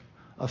movement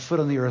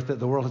afoot on the earth that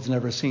the world has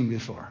never seen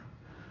before.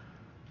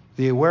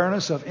 The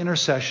awareness of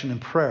intercession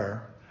and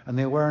prayer and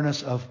the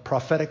awareness of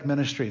prophetic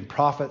ministry and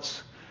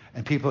prophets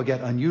and people get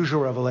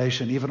unusual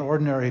revelation, even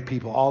ordinary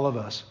people, all of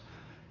us,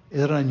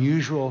 is an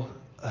unusual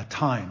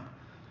time.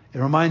 It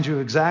reminds you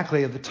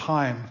exactly of the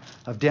time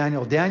of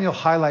Daniel. Daniel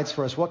highlights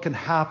for us what can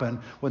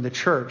happen when the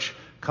church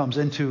comes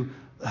into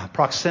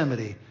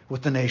proximity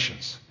with the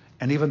nations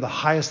and even the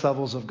highest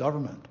levels of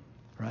government,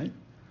 right?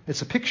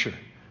 It's a picture.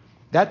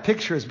 That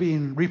picture is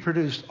being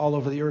reproduced all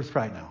over the earth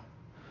right now.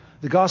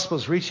 The gospel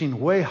is reaching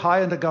way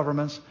high into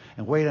governments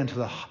and way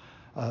into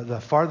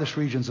the farthest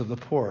regions of the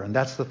poor. And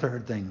that's the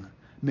third thing,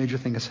 major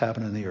thing that's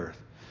happening in the earth.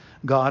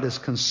 God is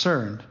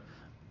concerned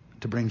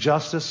to bring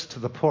justice to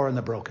the poor and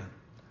the broken.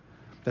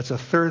 That's a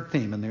third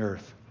theme in the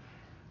earth.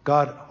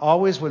 God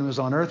always, when he was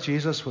on earth,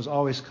 Jesus was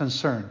always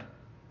concerned.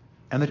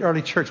 And the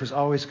early church was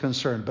always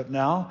concerned. But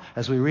now,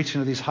 as we reach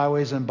into these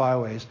highways and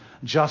byways,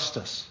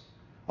 justice,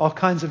 all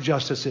kinds of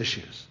justice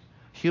issues,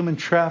 human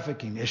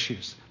trafficking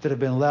issues that have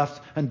been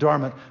left and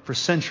dormant for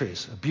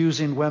centuries,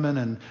 abusing women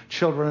and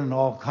children and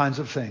all kinds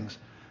of things.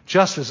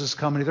 Justice is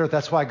coming to the earth.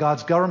 That's why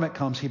God's government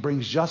comes. He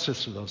brings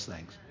justice to those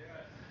things.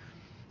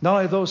 Not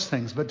only those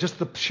things, but just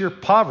the sheer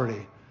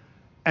poverty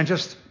and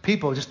just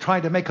people just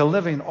trying to make a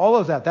living, all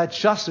of that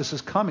justice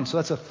is coming. So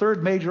that's a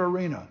third major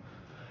arena.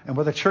 And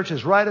where the church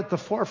is right at the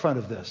forefront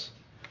of this.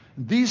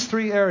 These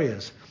three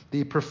areas,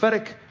 the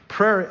prophetic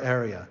prayer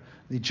area,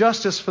 the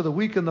justice for the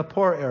weak and the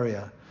poor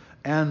area,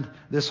 and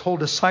this whole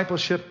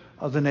discipleship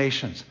of the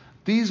nations.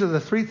 These are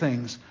the three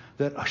things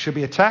that should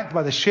be attacked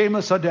by the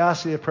shameless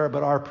audacity of prayer,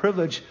 but our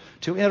privilege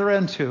to enter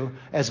into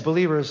as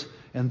believers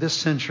in this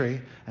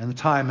century and the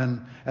time.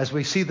 And as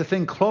we see the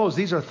thing close,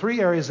 these are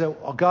three areas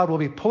that God will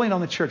be pulling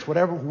on the church.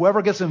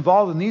 Whoever gets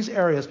involved in these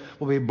areas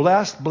will be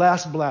blessed,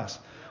 blessed, blessed.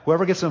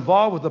 Whoever gets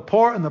involved with the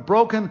poor and the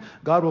broken,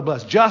 God will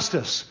bless.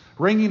 Justice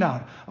ringing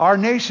out. Our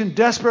nation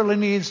desperately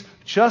needs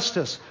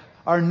justice.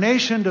 Our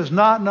nation does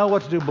not know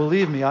what to do.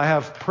 Believe me, I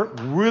have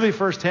really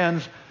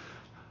firsthand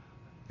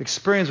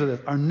experience with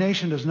it. Our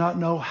nation does not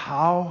know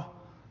how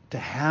to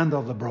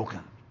handle the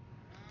broken.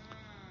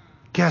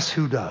 Guess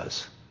who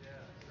does?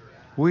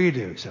 We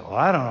do. You say, well,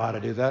 I don't know how to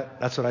do that.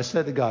 That's what I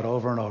said to God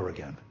over and over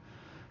again.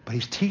 But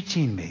he's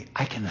teaching me.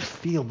 I can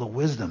feel the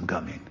wisdom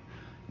coming.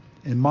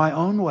 In my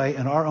own way,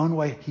 in our own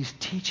way, he's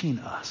teaching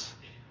us,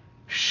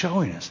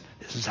 showing us,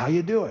 this is how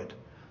you do it.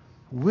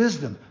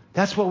 Wisdom.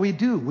 That's what we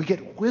do. We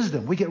get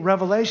wisdom. We get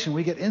revelation.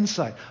 We get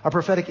insight. Our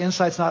prophetic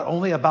insight's not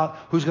only about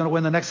who's going to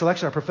win the next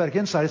election. Our prophetic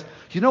insight is,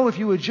 if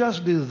you would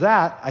just do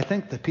that, I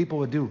think that people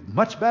would do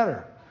much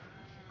better.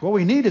 What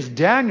we need is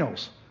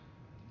Daniels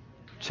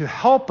to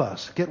help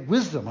us get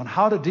wisdom on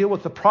how to deal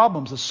with the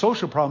problems, the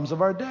social problems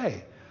of our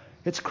day.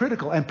 It's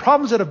critical. And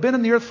problems that have been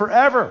in the earth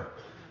forever.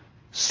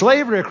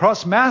 Slavery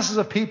across masses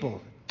of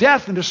people.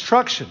 Death and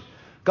destruction.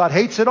 God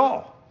hates it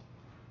all.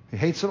 He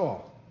hates it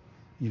all.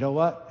 You know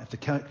what? If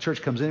the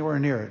church comes anywhere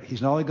near it,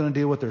 he's not only going to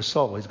deal with their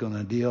soul, he's going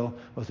to deal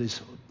with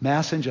these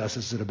mass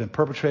injustices that have been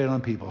perpetrated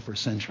on people for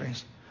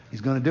centuries.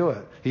 He's going to do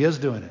it. He is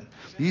doing it.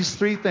 These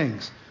three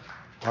things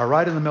are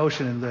right in the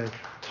motion, and the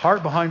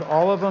heart behind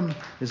all of them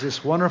is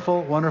this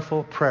wonderful,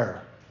 wonderful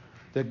prayer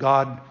that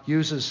God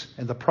uses,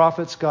 and the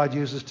prophets God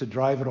uses to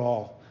drive it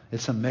all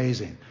It's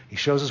amazing. He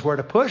shows us where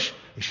to push.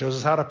 He shows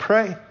us how to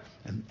pray.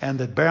 And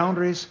the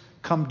boundaries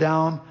come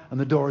down and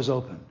the door is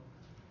open.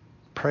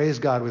 Praise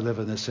God we live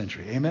in this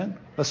century. Amen?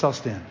 Let's all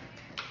stand.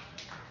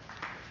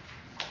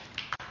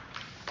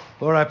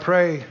 Lord, I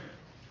pray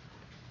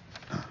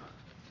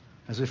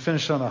as we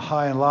finish on a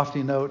high and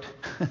lofty note,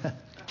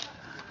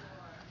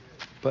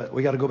 but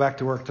we got to go back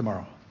to work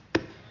tomorrow.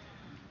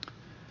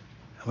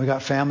 We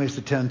got families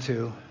to tend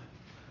to.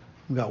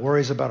 We got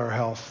worries about our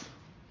health.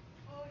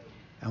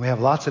 And we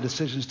have lots of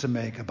decisions to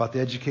make about the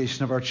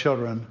education of our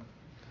children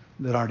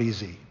that aren't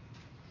easy.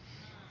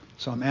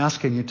 So I'm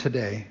asking you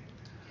today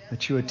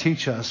that you would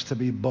teach us to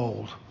be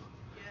bold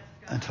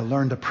and to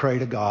learn to pray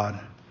to God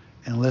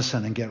and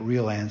listen and get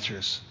real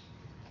answers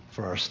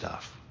for our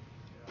stuff.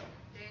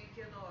 Thank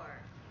you, Lord.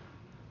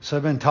 So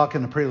I've been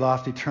talking in pretty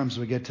lofty terms as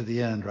we get to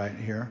the end right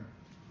here.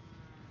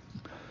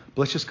 But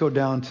let's just go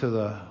down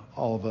to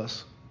all of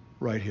us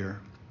right here.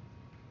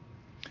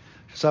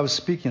 As I was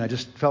speaking, I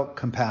just felt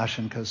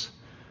compassion because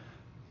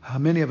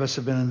many of us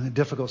have been in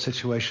difficult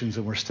situations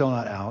and we're still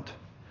not out.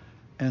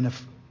 And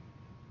if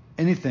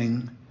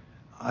anything,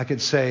 I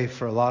could say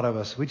for a lot of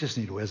us, we just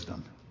need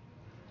wisdom.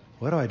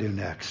 What do I do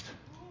next?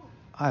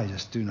 I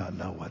just do not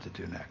know what to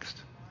do next.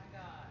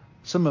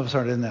 Some of us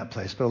aren't in that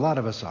place, but a lot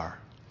of us are.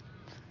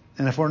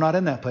 And if we're not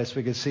in that place,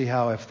 we could see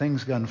how if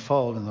things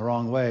unfold in the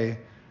wrong way,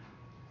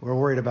 we're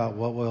worried about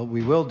what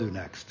we will do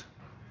next,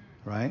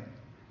 right?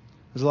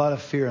 There's a lot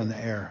of fear in the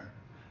air.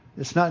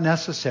 It's not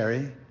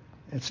necessary.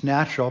 It's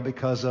natural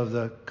because of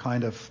the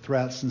kind of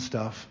threats and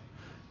stuff,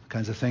 the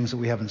kinds of things that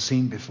we haven't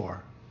seen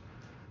before.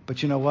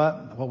 But you know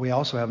what? What we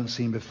also haven't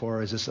seen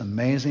before is this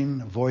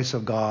amazing voice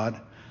of God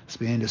that's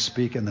beginning to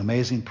speak and the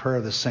amazing prayer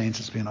of the saints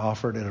that's being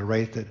offered at a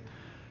rate that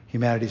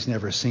humanity's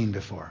never seen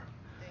before.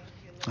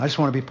 I just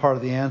want to be part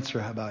of the answer.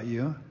 How about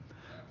you?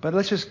 But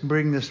let's just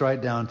bring this right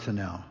down to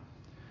now.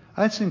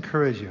 I'd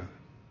encourage you.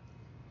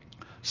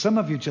 Some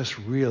of you just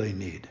really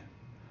need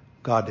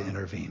God to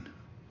intervene.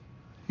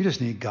 You just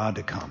need God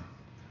to come.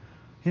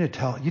 You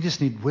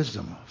just need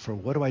wisdom for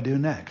what do I do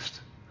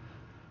next?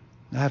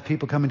 I have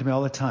people coming to me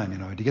all the time,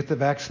 do you get the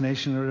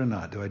vaccination or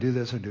not? Do I do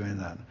this or doing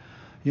that?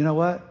 You know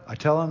what? I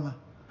tell them,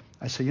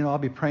 I say, I'll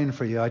be praying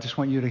for you. I just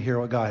want you to hear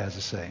what God has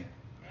to say.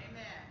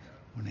 Amen.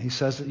 When he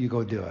says it, you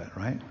go do it,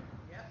 right?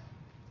 Yep.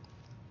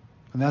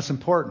 And that's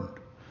important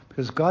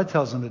because God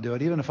tells them to do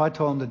it. Even if I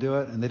told them to do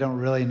it and they don't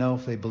really know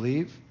if they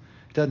believe,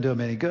 it doesn't do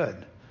them any good.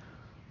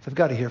 They've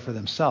got to hear for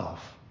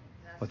themselves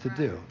what to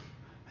do.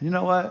 And you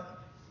know what?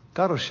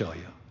 God will show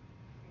you.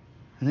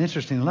 And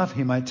interesting enough,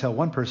 he might tell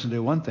one person to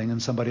do one thing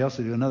and somebody else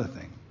to do another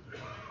thing.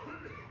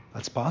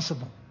 That's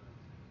possible.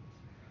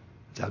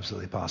 It's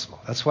absolutely possible.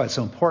 That's why it's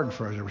so important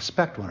for us to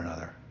respect one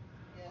another,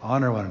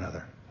 honor one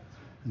another,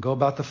 and go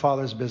about the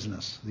Father's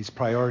business, these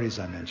priorities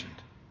I mentioned.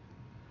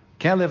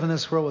 Can't live in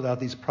this world without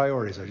these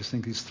priorities. I just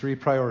think these three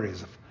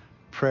priorities of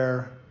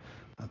prayer,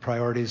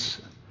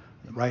 priorities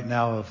right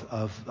now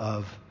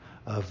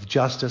of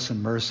justice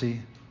and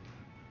mercy,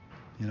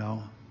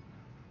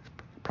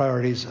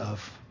 priorities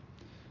of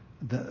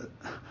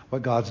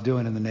what God's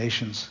doing in the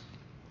nations.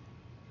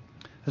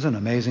 It's an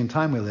amazing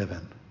time we live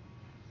in.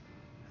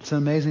 It's an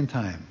amazing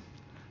time.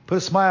 Put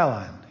a smile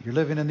on. You're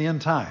living in the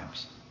end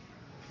times.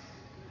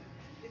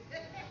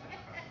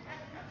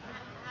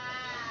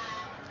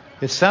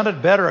 It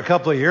sounded better a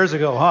couple of years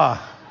ago, huh?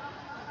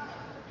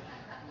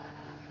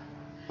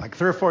 Like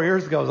 3 or 4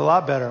 years ago, it was a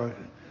lot better.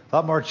 A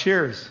lot more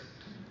cheers.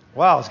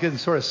 Wow, it's getting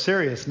sort of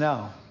serious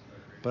now.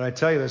 But I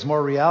tell you, there's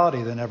more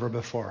reality than ever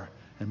before.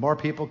 And more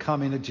people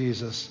coming to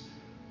Jesus.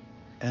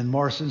 And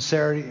more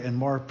sincerity and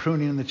more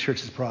pruning in the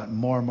church has brought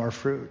more and more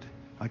fruit.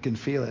 I can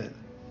feel it.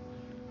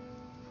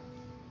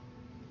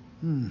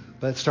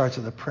 But it starts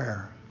with a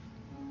prayer.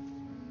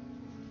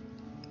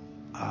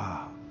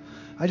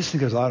 I just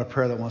think there's a lot of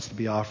prayer that wants to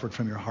be offered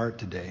from your heart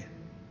today.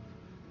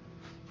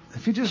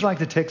 If you'd just like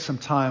to take some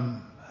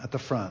time at the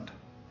front,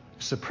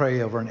 just to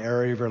pray over an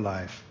area of your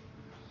life,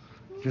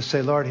 just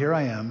say, Lord, here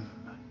I am.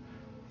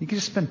 You can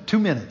just spend 2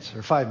 minutes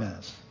or 5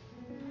 minutes.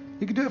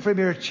 You can do it from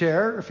your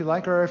chair if you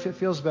like, or if it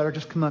feels better,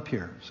 just come up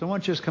here. So why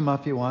don't you just come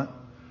up if you want,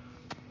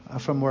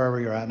 from wherever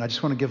you're at. And I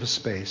just want to give a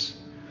space.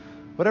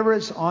 Whatever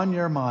is on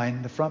your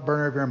mind, the front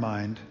burner of your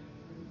mind,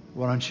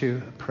 why don't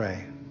you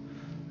pray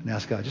and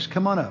ask God, just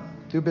come on up,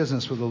 do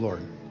business with the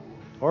Lord.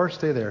 Or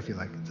stay there if you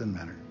like, it doesn't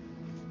matter.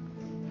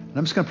 And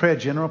I'm just going to pray a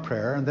general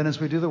prayer, and then as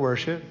we do the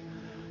worship,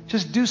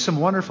 just do some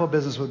wonderful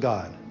business with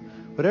God.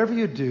 Whatever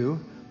you do,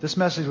 this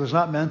message was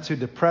not meant to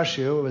depress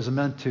you. It was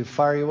meant to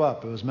fire you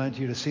up. It was meant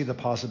for you to see the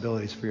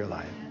possibilities for your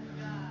life.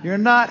 You're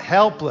not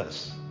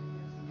helpless.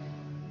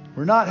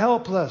 We're not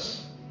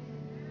helpless.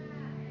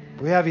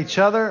 We have each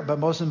other, but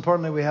most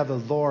importantly, we have the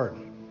Lord.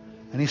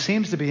 And he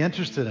seems to be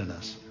interested in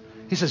us.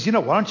 He says,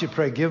 why don't you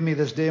pray, give me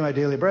this day my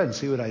daily bread and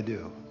see what I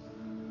do.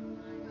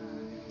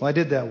 Well, I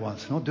did that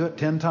once. Don't do it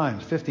 10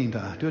 times, 15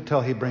 times. Do it till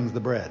he brings the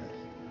bread.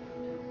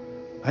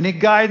 I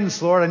need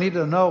guidance, Lord. I need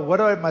to know, what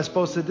am I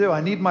supposed to do?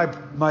 I need my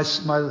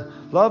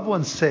loved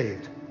ones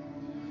saved.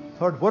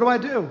 Lord, what do I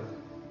do?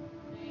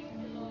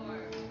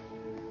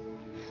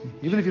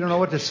 Even if you don't know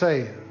what to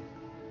say,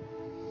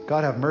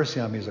 God have mercy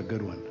on me is a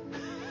good one.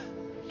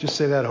 Just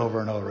say that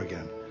over and over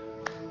again.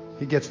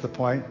 He gets the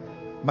point.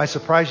 My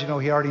surprise, he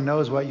already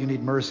knows what you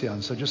need mercy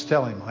on. So just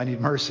tell him, I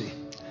need mercy.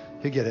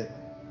 He'll get it.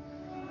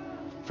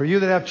 For you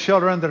that have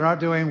children that are not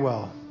doing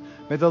well,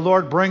 may the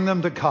Lord bring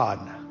them to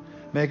God.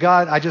 May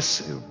God, I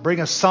just bring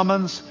a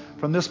summons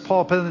from this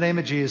pulpit in the name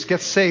of Jesus.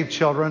 Get saved,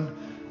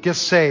 children. Get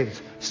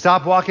saved.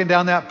 Stop walking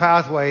down that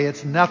pathway.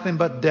 It's nothing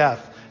but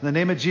death. In the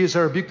name of Jesus,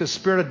 I rebuke the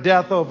spirit of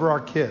death over our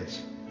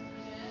kids.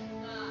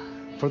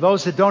 For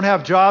those that don't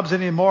have jobs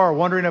anymore,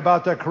 wondering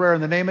about their career,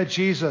 in the name of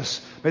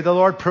Jesus, may the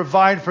Lord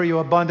provide for you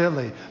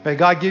abundantly. May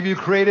God give you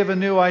creative and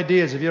new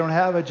ideas if you don't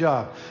have a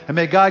job. And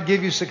may God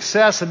give you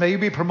success, and may you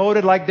be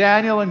promoted like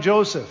Daniel and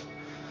Joseph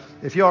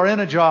if you are in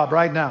a job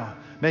right now.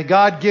 May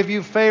God give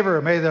you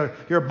favor. May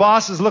your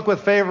bosses look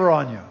with favor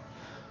on you.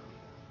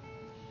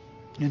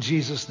 In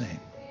Jesus' name.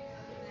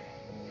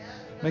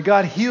 May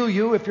God heal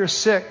you if you're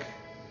sick.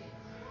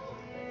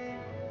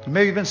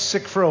 Maybe you've been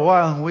sick for a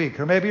while and weak.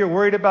 Or maybe you're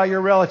worried about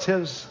your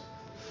relatives,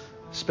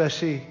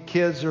 especially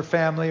kids or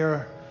family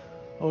or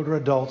older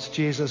adults.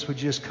 Jesus, would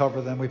you just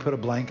cover them? We put a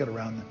blanket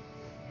around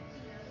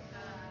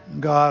them.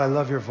 God, I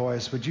love your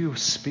voice. Would you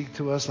speak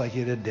to us like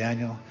you did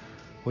Daniel?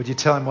 Would you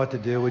tell him what to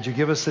do? Would you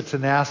give us the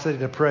tenacity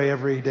to pray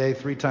every day,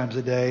 3 times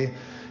a day,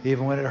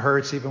 even when it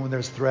hurts, even when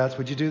there's threats?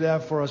 Would you do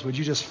that for us? Would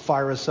you just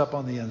fire us up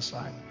on the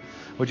inside?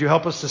 Would you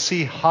help us to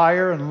see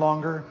higher and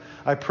longer?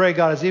 I pray,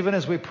 God, even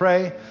as we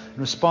pray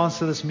in response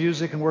to this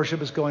music and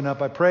worship is going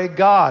up, I pray,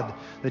 God,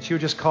 that you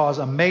just cause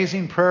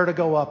amazing prayer to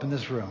go up in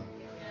this room.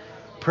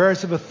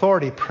 Prayers of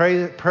authority,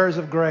 prayers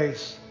of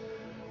grace,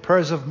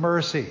 prayers of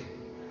mercy.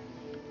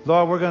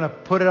 Lord, we're going to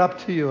put it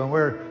up to you, and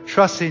we're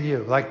trusting you,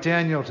 like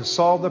Daniel, to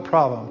solve the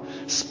problem.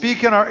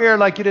 Speak in our ear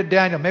like you did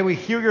Daniel. May we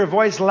hear your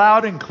voice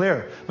loud and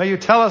clear. May you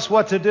tell us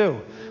what to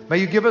do. May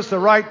you give us the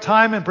right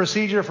time and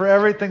procedure for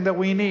everything that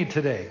we need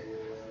today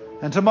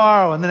and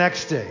tomorrow and the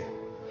next day.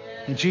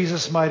 In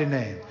Jesus' mighty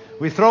name.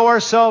 We throw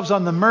ourselves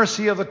on the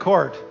mercy of the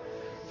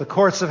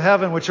courts of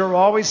heaven, which are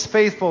always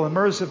faithful and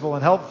merciful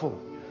and helpful.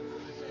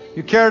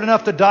 You cared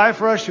enough to die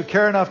for us. You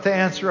care enough to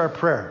answer our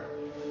prayer.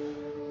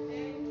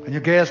 And you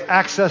gave us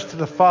access to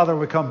the Father.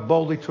 We come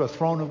boldly to a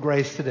throne of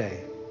grace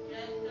today.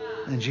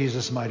 In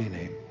Jesus' mighty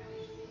name.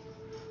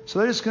 So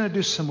they're just going to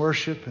do some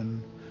worship,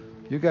 and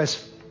you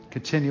guys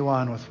continue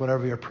on with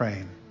whatever you're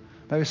praying.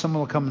 Maybe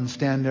someone will come and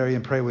stand there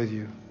and pray with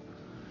you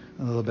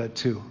a little bit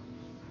too.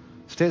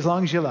 Stay as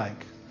long as you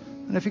like.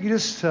 And if you could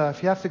just,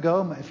 if you have to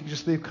go, if you could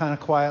just leave kind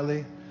of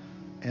quietly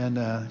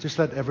and just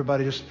let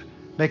everybody just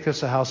make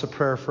this a house of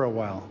prayer for a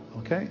while,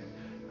 okay?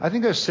 I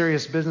think there's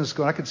serious business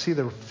going on. I can see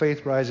the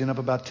faith rising up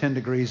about 10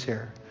 degrees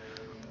here.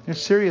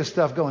 There's serious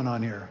stuff going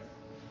on here.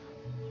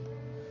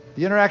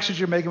 The interactions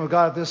you're making with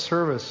God at this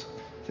service,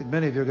 I think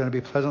many of you are going to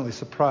be pleasantly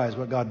surprised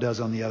what God does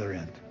on the other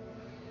end.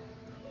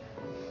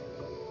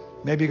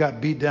 Maybe you got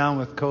beat down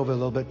with COVID a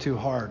little bit too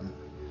hard.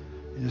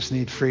 You just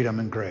need freedom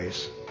and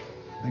grace.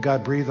 May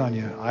God breathe on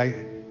you.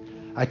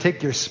 I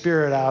take your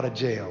spirit out of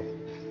jail.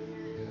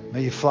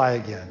 May you fly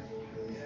again.